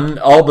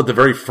but the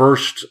very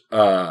first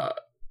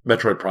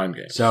Metroid Prime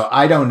game. So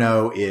I don't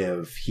know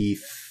if he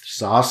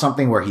saw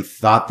something where he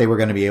thought they were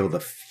going to be able to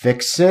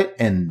fix it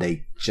and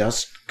they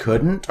just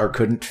couldn't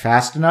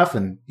fast enough.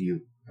 And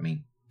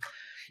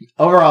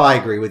overall, I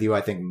agree with you.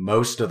 I think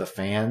most of the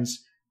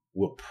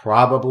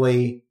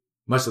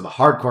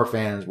hardcore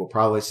fans will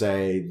probably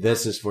say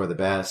this is for the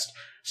best.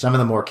 Some of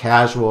the more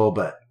casual,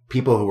 but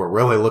people who are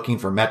really looking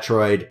for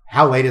Metroid,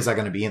 how late is that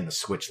going to be in the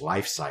Switch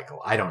life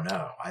cycle? I don't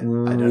know. I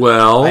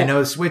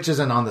know Switch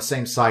isn't on the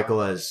same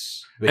cycle as,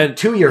 and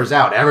 2 years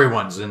out,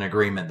 everyone's in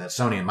agreement that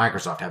Sony and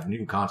Microsoft have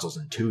new consoles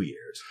in 2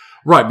 years.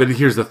 Right, but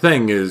here's the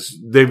thing is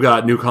they've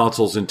got new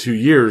consoles in 2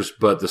 years,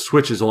 but the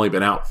Switch has only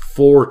been out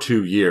for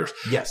 2 years.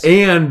 Yes.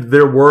 And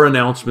there were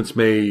announcements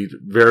made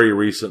very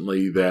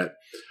recently that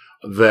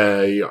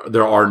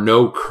there are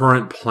no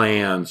current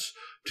plans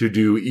to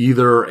do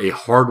either a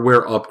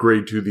hardware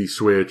upgrade to the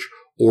Switch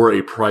or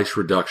a price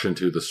reduction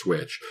to the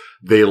Switch.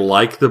 They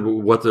like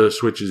what the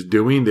Switch is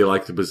doing. They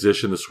like the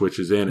position the Switch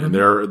is in, and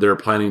they're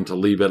planning to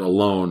leave it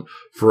alone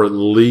for at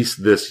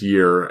least this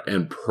year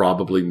and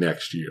probably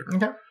next year.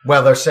 Okay.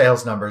 Well, their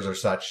sales numbers are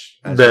such,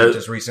 as we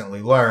just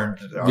recently learned.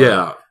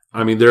 Yeah.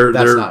 I mean, they're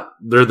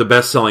the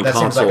best-selling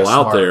console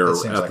out there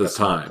at this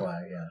time.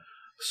 Play, yeah.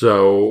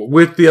 So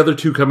with the other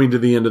two coming to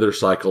the end of their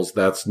cycles,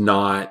 that's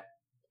not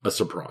a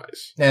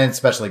surprise. And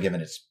especially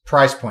given its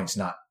price point's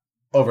not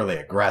overly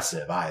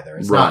aggressive either.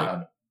 It's not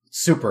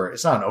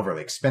an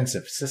overly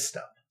expensive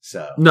system.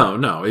 So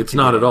no, it's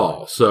not at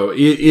all. So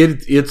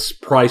its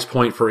price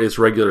point for its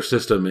regular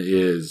system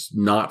is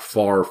not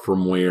far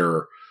from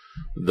where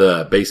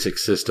the basic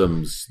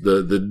systems,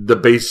 the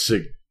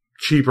basic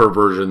cheaper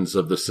versions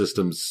of the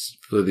systems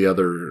for the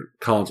other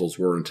consoles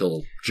were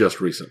until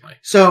just recently.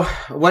 So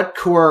what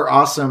core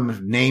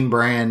awesome name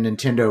brand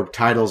Nintendo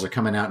titles are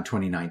coming out in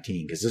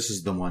 2019? Because this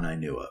is the one I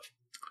knew of.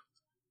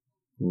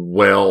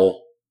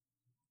 Well,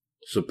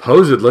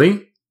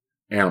 supposedly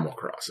Animal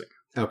Crossing.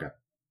 Okay.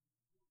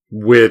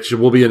 Which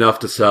will be enough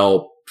to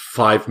sell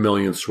 5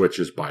 million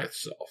Switches by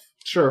itself.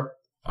 Sure.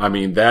 I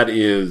mean, that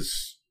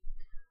is...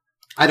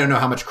 I don't know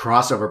how much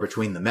crossover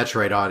between the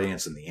Metroid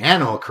audience and the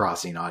Animal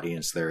Crossing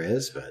audience there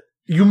is, but...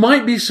 You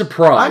might be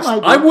surprised.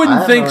 I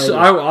wouldn't think so.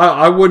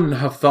 I wouldn't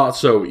have thought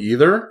so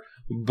either,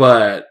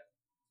 but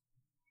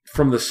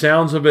from the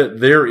sounds of it,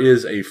 there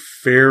is a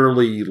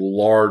fairly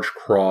large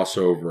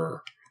crossover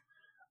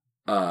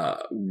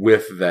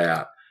with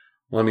that.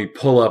 Let me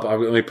pull up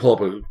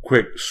a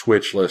quick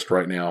Switch list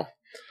right now.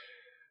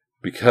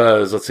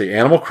 Because, let's see,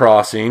 Animal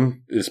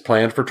Crossing is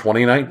planned for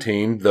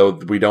 2019, though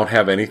we don't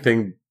have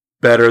anything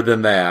better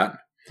than that.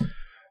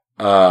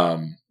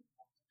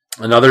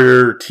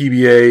 Another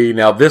TBA.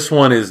 Now, this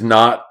one is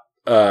not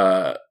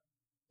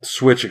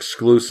Switch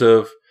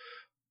exclusive,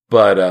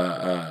 but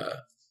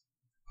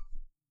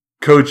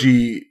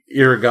Koji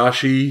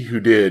Iragashi,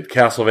 who did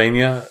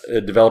Castlevania,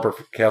 a developer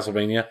for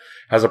Castlevania,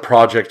 has a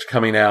project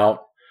coming out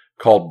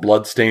called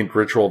Bloodstained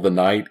Ritual of the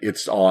Night.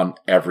 It's on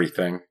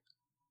everything.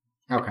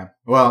 Okay.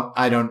 Well,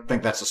 I don't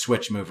think that's a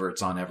Switch mover.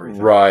 It's on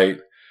everything. Right.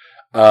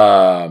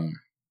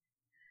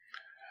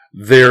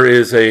 There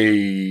is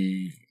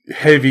a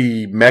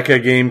heavy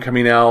mecha game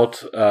coming out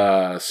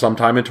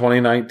sometime in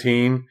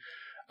 2019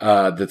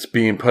 that's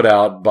being put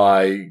out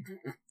by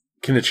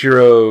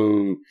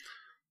Kenichiro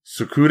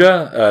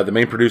Tsukuda, the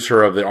main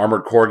producer of the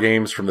Armored Core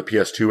games from the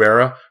PS2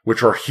 era,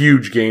 which are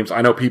huge games.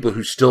 I know people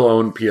who still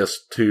own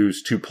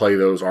PS2s to play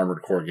those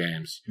Armored Core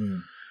games.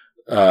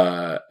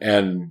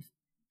 And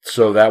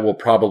so that will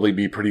probably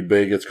be pretty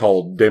big. It's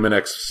called Daemon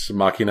X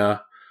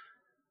Machina.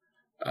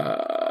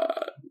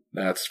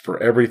 That's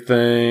for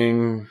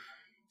everything.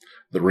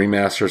 The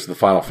remasters of the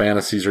Final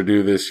Fantasies are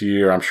due this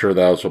year. I'm sure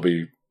those will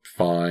be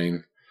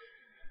fine.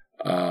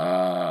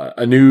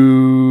 A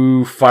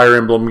new Fire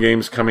Emblem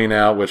game's coming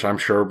out, which I'm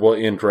sure will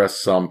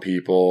interest some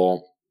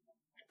people.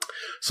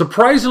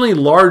 Surprisingly,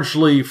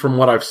 largely from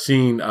what I've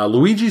seen,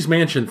 Luigi's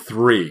Mansion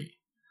 3.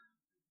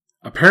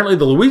 Apparently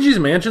the Luigi's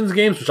Mansion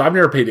games, which I've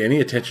never paid any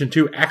attention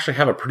to, actually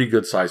have a pretty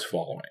good sized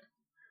following.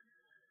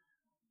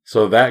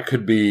 So that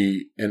could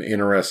be an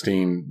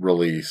interesting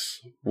release.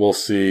 We'll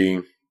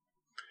see.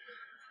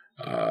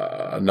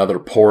 Another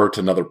port.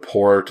 Now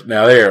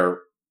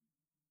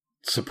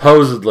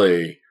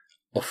supposedly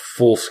a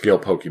full-scale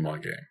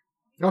Pokemon game.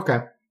 Okay.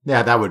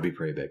 Yeah, that would be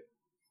pretty big.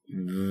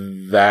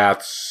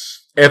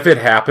 If it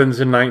happens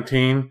in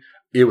 19,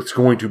 it's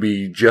going to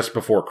be just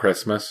before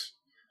Christmas,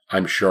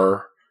 I'm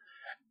sure.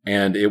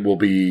 And it will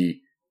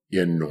be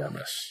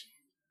enormous.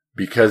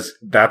 Because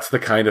that's the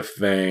kind of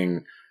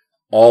thing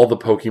all the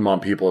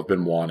Pokemon people have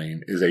been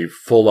wanting, is a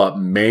full-up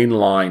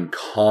mainline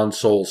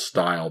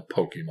console-style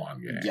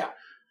Pokemon game. Yeah.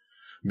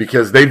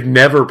 Because they've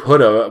never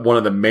put one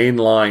of the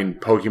mainline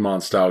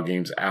Pokemon-style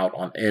games out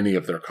on any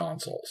of their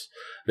consoles.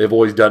 They've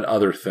always done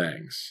other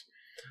things.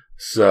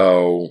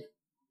 So,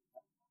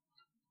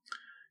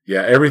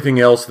 yeah, everything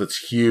else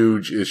that's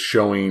huge is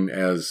showing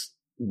as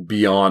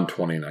beyond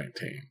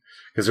 2019.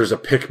 Because there's a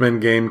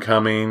Pikmin game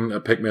coming,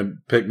 Pikmin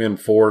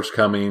 4's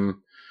coming.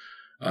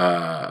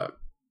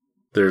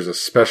 There's a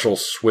special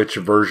Switch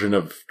version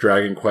of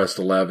Dragon Quest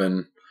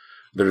XI.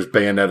 There's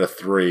Bayonetta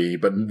 3,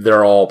 but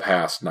they're all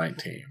past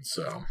 19,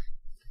 so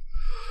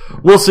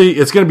we'll see.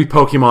 It's going to be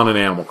Pokemon and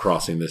Animal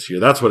Crossing this year.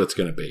 That's what it's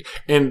going to be.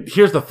 And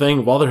here's the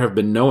thing. While there have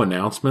been no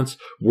announcements,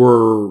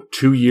 we're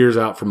 2 years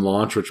out from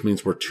launch, which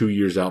means we're 2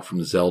 years out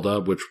from Zelda,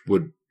 which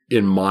would,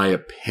 in my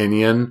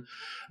opinion,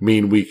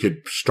 mean we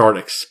could start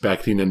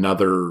expecting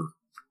another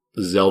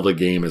Zelda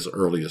game as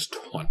early as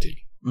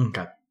 20.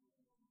 Okay.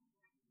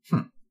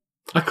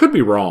 I could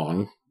be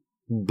wrong,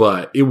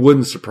 but it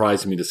wouldn't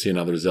surprise me to see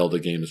another Zelda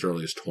game as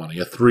early as 20.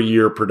 A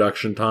 3-year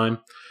production time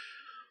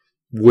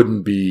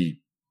wouldn't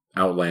be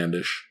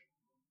outlandish.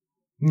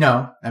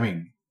 No, I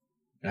mean,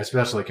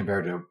 especially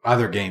compared to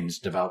other games'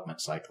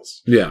 development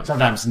cycles. Yeah.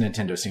 Sometimes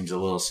Nintendo seems a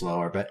little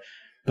slower, but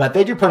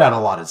they do put out a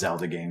lot of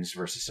Zelda games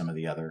versus some of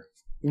the other.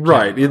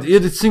 Right.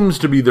 It seems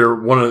to be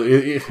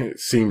it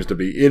seems to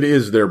be. It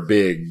is their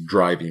big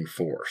driving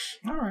force.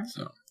 All right.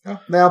 So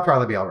well, they'll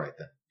probably be all right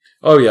then.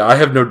 Oh, yeah. I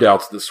have no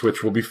doubts the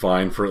Switch will be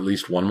fine for at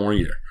least one more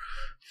year.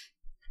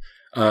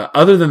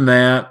 Other than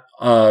that,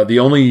 the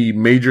only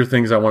major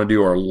things I want to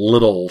do are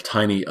little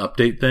tiny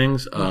update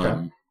things.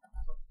 Okay.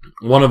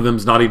 One of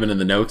them's not even in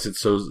the notes. It's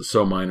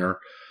so minor.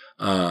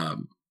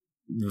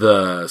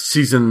 The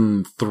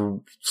season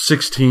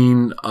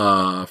 16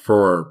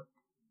 for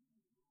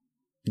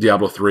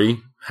Diablo 3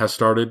 has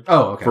started.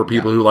 Oh, okay. For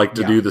people who like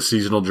to do the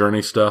seasonal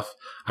journey stuff.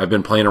 I've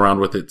been playing around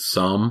with it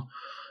some.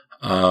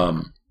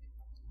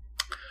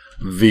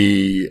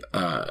 We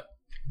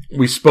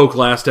spoke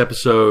last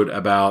episode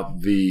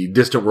about the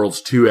Distant Worlds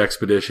 2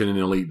 expedition in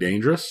Elite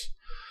Dangerous.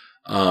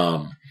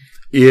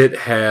 It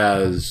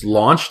has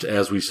launched,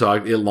 as we saw.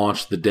 It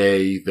launched the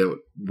day that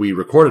we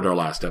recorded our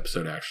last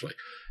episode, actually.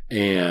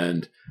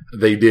 And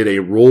they did a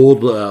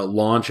rolled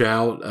launch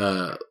out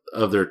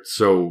of their.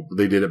 So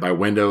they did it by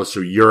window. So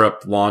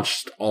Europe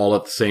launched all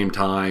at the same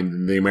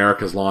time. The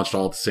Americas launched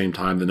all at the same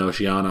time. The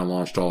Oceania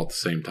launched all at the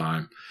same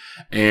time.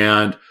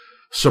 And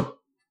so,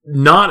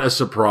 not a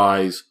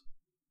surprise,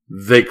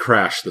 they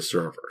crashed the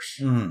servers.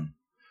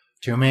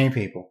 Too many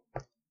people.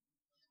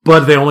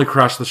 But they only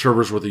crashed the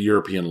servers with a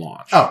European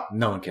launch. Oh,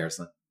 no one cares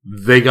then.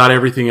 They got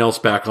everything else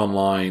back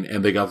online,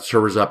 and they got the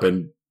servers up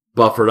and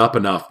buffered up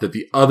enough that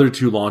the other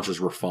 2 launches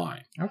were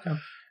fine. Okay.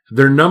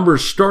 Their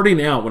numbers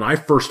starting out, when I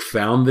first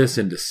found this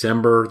in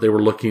December, they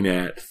were looking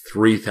at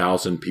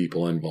 3,000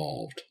 people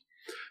involved.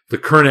 The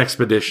current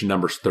expedition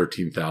number's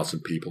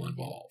 13,000 people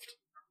involved.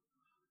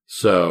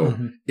 So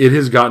it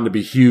has gotten to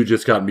be huge.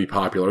 It's gotten to be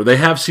popular. They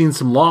have seen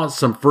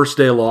some first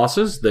day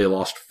losses. They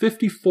lost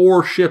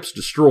 54 ships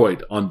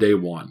destroyed on day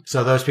 1.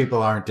 So those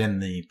people aren't in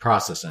the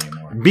process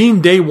anymore.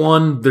 Being day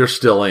 1, they're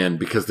still in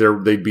because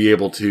they'd be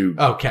able to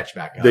catch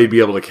back up. They'd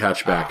be able to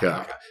catch back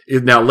up.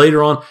 Okay. Now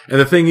later on, and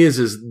the thing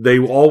is they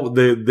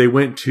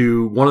went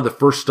to one of the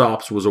first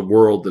stops was a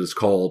world that is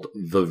called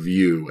The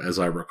View, as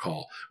I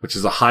recall, which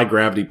is a high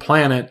gravity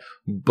planet,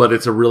 but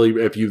it's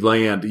if you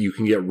land, you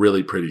can get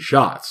really pretty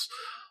shots.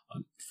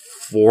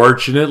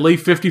 Fortunately,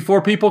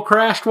 54 people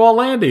crashed while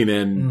landing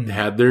and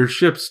had their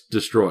ships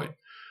destroyed.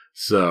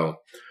 So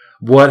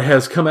what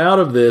has come out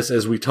of this,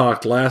 as we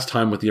talked last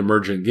time with the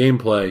emergent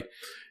gameplay,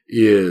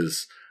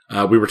 is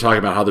we were talking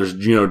about how there's,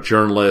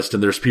 journalists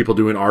and there's people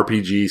doing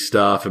RPG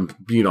stuff and,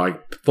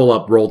 like full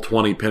up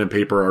Roll20 pen and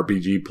paper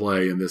RPG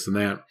play and this and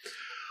that.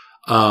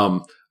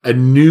 A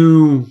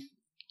new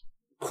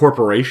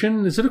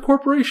corporation. Is it a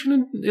corporation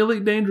in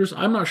Elite Dangerous?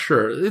 I'm not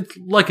sure. It's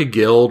like a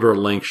guild or a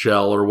link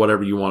shell or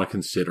whatever you want to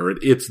consider it.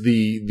 It's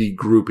the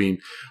grouping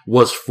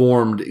was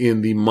formed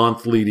in the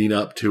month leading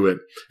up to it,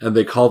 and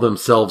they call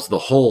themselves the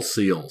Hull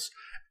Seals.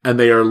 And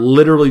they are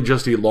literally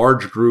just a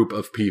large group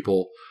of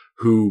people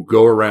who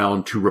go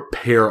around to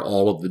repair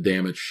all of the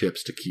damaged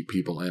ships to keep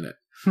people in it.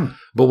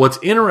 But what's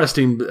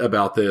interesting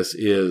about this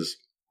is,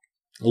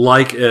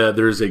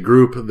 there's a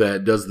group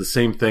that does the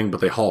same thing,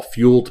 but they haul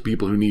fuel to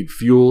people who need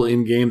fuel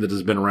in game that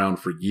has been around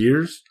for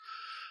years.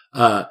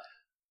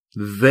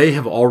 They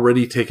have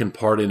already taken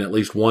part in at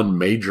least one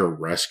major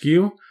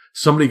rescue.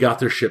 Somebody got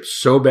their ship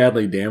so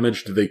badly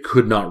damaged they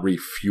could not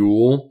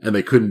refuel, and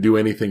they couldn't do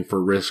anything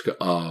for risk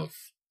of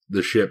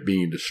the ship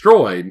being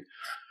destroyed.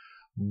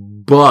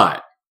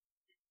 But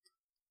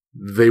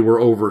they were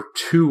over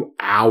 2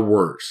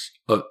 hours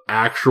of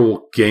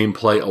actual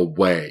gameplay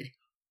away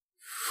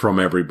from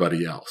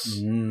everybody else.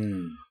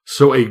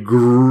 So a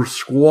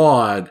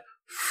squad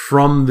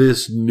from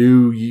this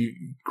new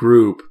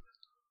group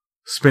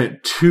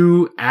spent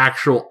 2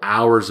 actual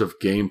hours of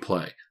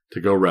gameplay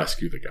to go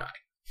rescue the guy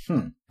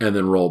and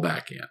then roll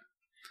back in.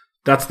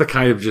 That's the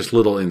kind of just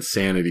little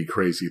insanity,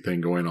 crazy thing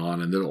going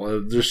on. And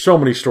there's so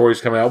many stories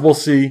coming out. We'll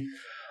see.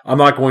 I'm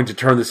not going to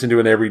turn this into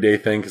an everyday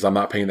thing because I'm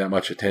not paying that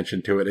much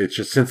attention to it. It's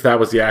just since that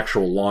was the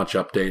actual launch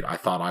update, I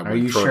thought I would. Are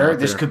you sure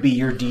this could be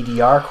your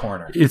DDR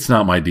corner? It's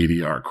not my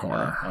DDR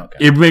corner. Oh, okay.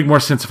 It'd make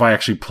more sense if I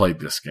actually played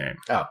this game.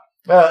 Oh,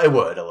 well, it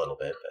would a little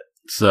bit.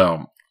 But.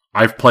 So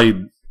I've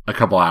played a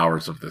couple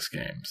hours of this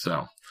game.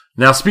 So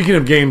now, speaking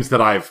of games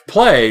that I've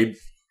played,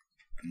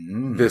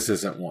 this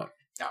isn't one.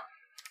 No.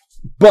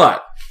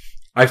 But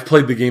I've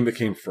played the game that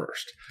came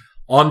first.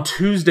 On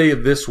Tuesday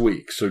of this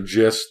week, so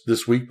just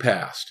this week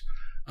past,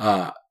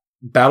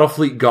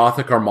 Battlefleet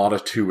Gothic Armada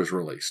 2 was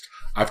released.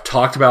 I've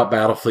talked about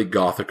Battlefleet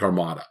Gothic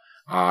Armada.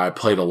 I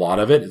played a lot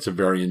of it. It's a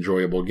very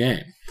enjoyable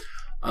game.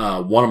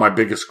 One of my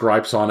biggest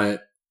gripes on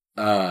it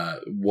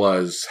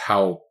was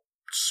how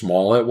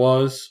small it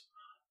was,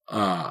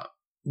 but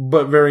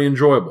very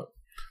enjoyable.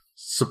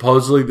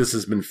 Supposedly, this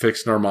has been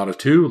fixed in Armada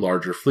 2,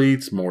 larger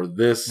fleets, more of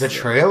this. The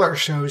trailer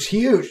shows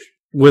huge.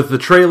 With the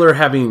trailer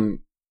having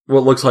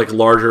what looks like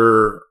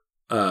larger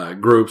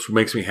groups,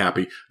 makes me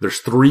happy. There's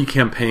 3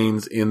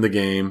 campaigns in the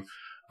game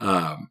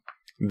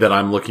that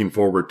I'm looking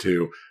forward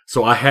to.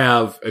 So I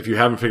have, if you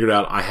haven't figured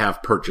out, I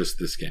have purchased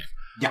this game.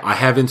 Yeah. I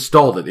have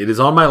installed it. It is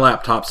on my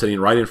laptop sitting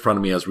right in front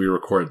of me as we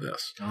record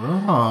this.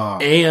 Oh.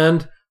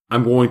 And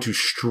I'm going to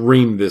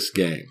stream this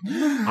game.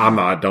 I'm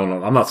not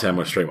saying I'm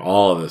going to stream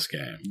all of this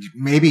game.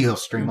 Maybe you'll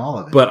stream all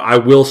of it. But I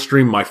will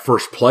stream my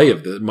first play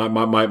of this,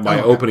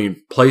 my opening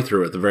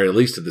playthrough at the very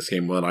least of this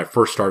game when I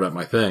first start up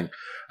my thing.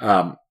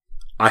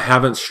 I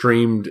haven't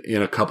streamed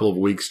in a couple of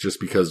weeks just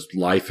because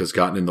life has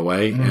gotten in the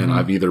way, and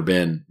I've either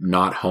been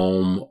not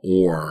home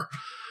or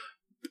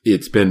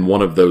it's been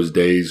one of those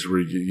days where,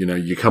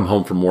 you come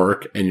home from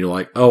work and you're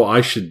like, oh,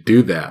 I should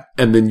do that.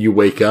 And then you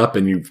wake up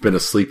and you've been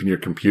asleep in your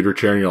computer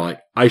chair and you're like,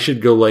 I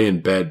should go lay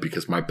in bed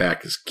because my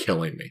back is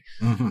killing me.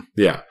 Mm-hmm.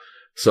 Yeah.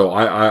 So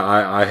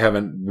I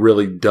haven't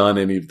really done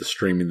any of the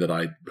streaming that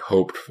I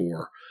hoped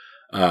for.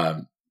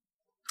 I'm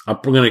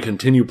going to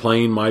continue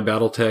playing my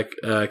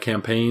BattleTech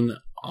campaign.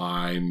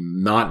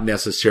 I'm not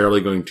necessarily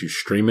going to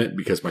stream it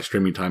because my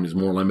streaming time is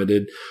more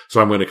limited.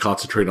 So I'm going to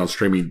concentrate on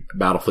streaming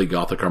Battlefleet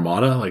Gothic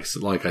Armada.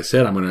 Like I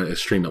said, I'm going to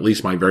stream at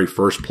least my very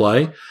first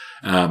play,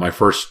 my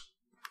first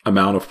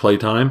amount of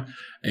playtime.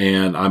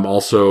 And I'm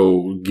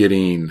also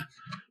getting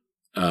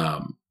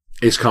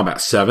Ace Combat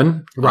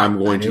 7. Right. I'm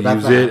going to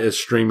use it as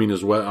streaming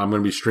as well. I'm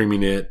going to be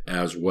streaming it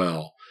as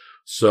well.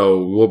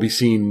 So we'll be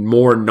seeing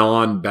more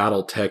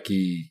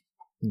non-BattleTech-y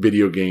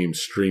video game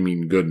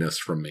streaming goodness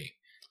from me.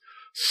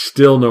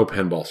 Still no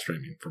pinball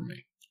streaming from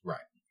me. Right.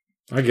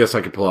 I guess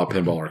I could pull out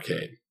Pinball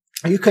Arcade.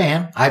 You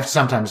can. I've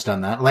sometimes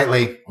done that.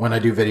 Lately, when I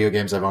do video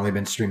games, I've only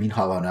been streaming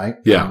Hollow Knight.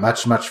 Yeah.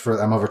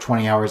 I'm over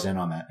 20 hours in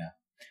on that now.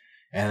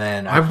 And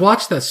then I've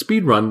watched that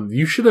speed run.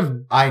 You should have.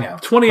 I know.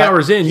 20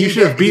 hours in, you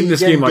should have beaten this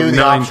game like 9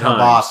 times.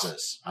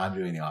 Bosses. I'm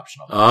doing the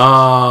optional bosses.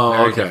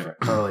 Oh, okay. Different,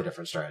 totally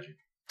different strategy.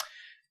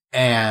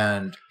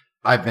 And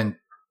I've been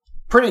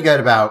pretty good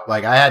about,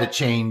 I had to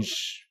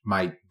change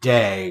my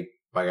day.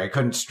 I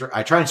couldn't.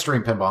 I try and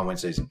stream pinball on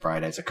Wednesdays and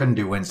Fridays. I couldn't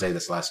do Wednesday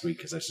this last week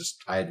because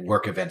I had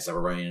work events that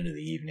were running into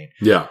the evening.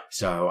 Yeah.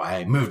 So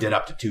I moved it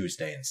up to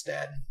Tuesday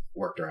instead and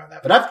worked around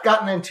that. But I've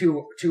gotten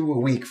into a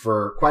week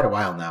for quite a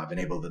while now. I've been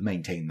able to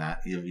maintain that,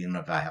 even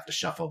if I have to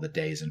shuffle the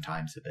days and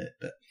times a bit.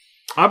 But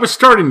I was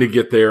starting to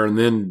get there, and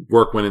then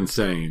work went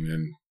insane.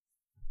 And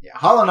yeah,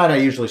 Hollow Knight I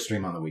usually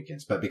stream on the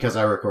weekends, but because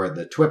I record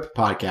the TWIP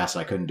podcast,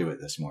 I couldn't do it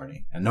this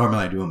morning. And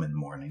normally I do them in the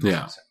morning.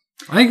 Yeah. So.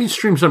 I think you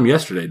streamed some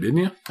yesterday, didn't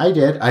you? I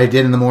did. I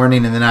did in the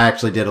morning, and then I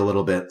actually did a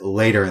little bit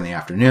later in the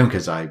afternoon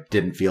because I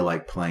didn't feel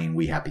like playing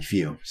We Happy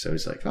Few. So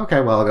it's like, okay,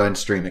 well, I'll go ahead and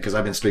stream it because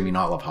I've been streaming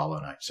all of Hollow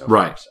Knight. So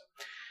right.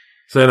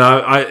 So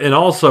and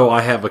also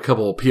I have a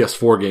couple of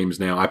PS4 games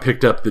now. I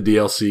picked up the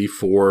DLC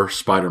for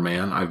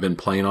Spider-Man. I've been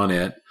playing on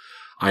it.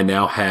 I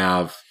now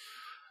have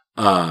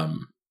The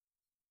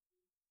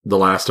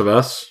Last of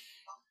Us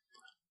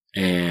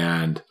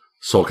and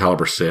Soul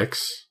Calibur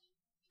 6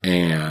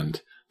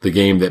 and the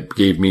game that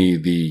gave me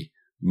the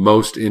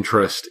most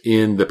interest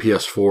in the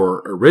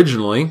PS4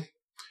 originally,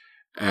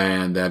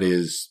 and that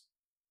is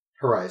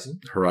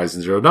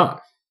Horizon Zero Dawn.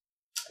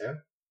 Yeah.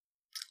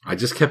 I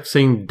just kept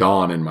saying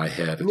Dawn in my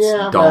head. It's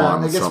Dawn.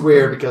 Well, it gets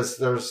weird because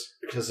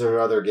there are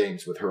other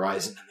games with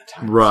Horizon in the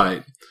title.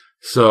 Right.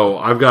 So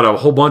I've got a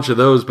whole bunch of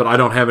those, but I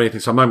don't have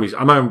anything. So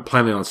I'm not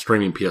planning on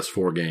streaming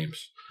PS4 games.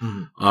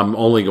 Mm-hmm. I'm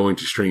only going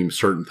to stream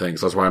certain things.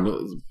 That's why I'm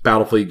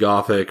Battlefleet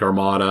Gothic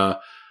Armada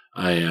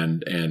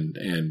and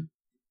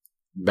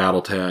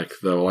BattleTech,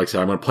 though. Like I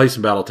said, I'm going to play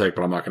some BattleTech,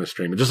 but I'm not going to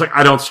stream it. Just like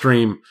I don't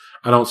stream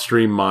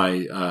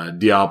my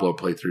Diablo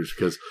playthroughs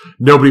because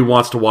nobody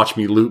wants to watch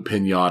me loot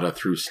Pinata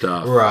through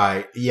stuff.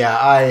 Right.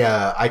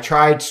 Yeah, I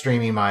tried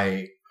streaming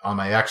on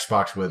my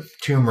Xbox with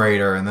Tomb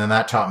Raider, and then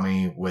that taught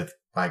me with,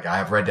 like, I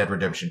have Red Dead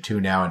Redemption 2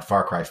 now and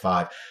Far Cry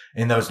 5.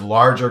 In those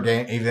larger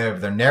games, either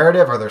they're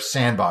narrative or they're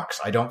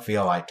sandbox, I don't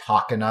feel I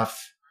talk enough.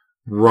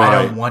 Right.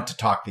 I don't want to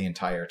talk the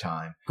entire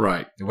time.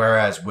 Right.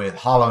 Whereas with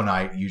Hollow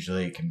Knight,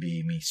 usually it can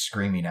be me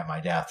screaming at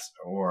my deaths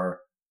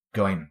or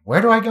going,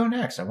 where do I go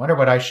next? I wonder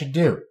what I should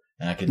do.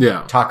 And I can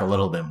talk a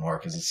little bit more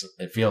because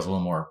it feels a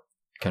little more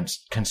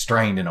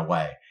constrained in a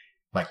way.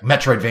 Like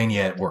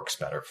Metroidvania, it works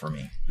better for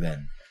me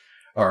than,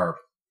 or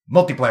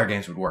multiplayer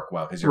games would work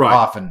well because you're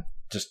often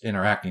just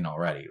interacting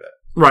already. But.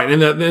 Right,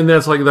 and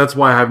that's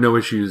why I have no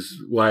issues.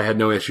 Why I had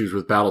no issues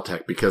with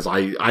BattleTech because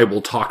I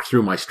will talk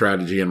through my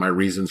strategy and my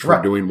reasons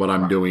for doing what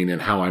I'm doing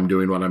and how I'm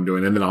doing what I'm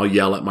doing, and then I'll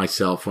yell at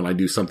myself when I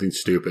do something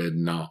stupid,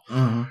 and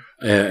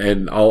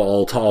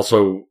I'll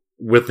also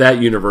with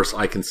that universe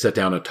I can sit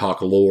down and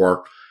talk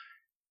lore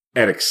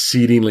at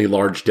exceedingly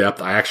large depth.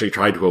 I actually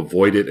tried to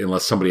avoid it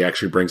unless somebody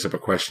actually brings up a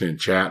question in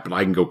chat, but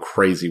I can go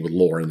crazy with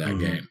lore in that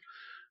game.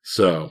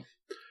 So,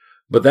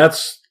 but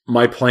that's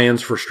my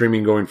plans for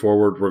streaming going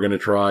forward. I'm going to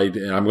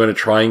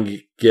try and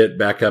get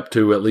back up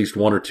to at least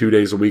 1 or 2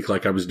 days a week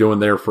like I was doing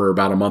there for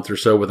about a month or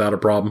so without a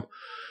problem.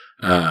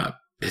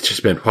 It's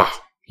just been,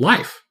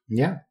 life.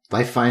 Yeah.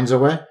 Life finds a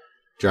way.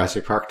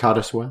 Jurassic Park taught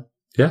us one.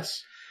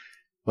 Yes.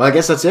 Well, I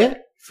guess that's it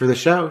for the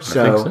show.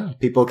 So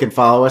people can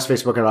follow us,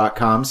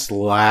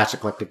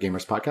 facebook.com/Eclectic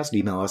Gamers Podcast.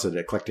 Email us at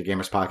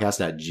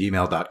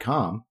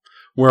eclecticgamerspodcast@gmail.com.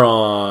 We're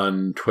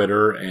on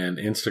Twitter and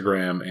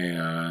Instagram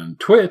and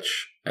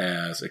Twitch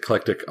as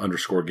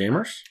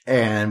eclectic_gamers.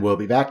 And we'll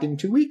be back in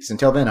 2 weeks.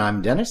 Until then,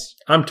 I'm Dennis.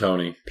 I'm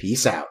Tony.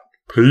 Peace out.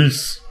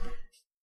 Peace.